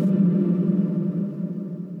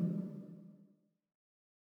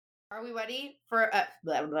 Are we ready for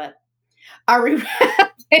blah, blah. Are we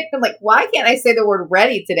I'm like, why can't I say the word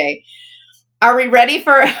ready today? Are we ready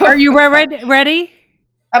for Are you ready? Ready?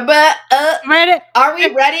 Ready? Are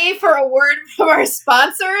we ready for a word from our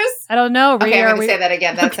sponsors? I don't know. Okay, I'm going to say that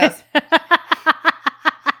again. That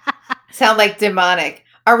sound like demonic.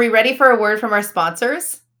 Are we ready for a word from our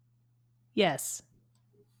sponsors? Yes.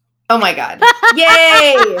 Oh my God.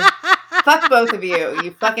 Yay! Fuck both of you,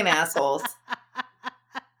 you fucking assholes.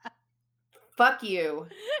 Fuck you,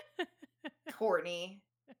 Courtney.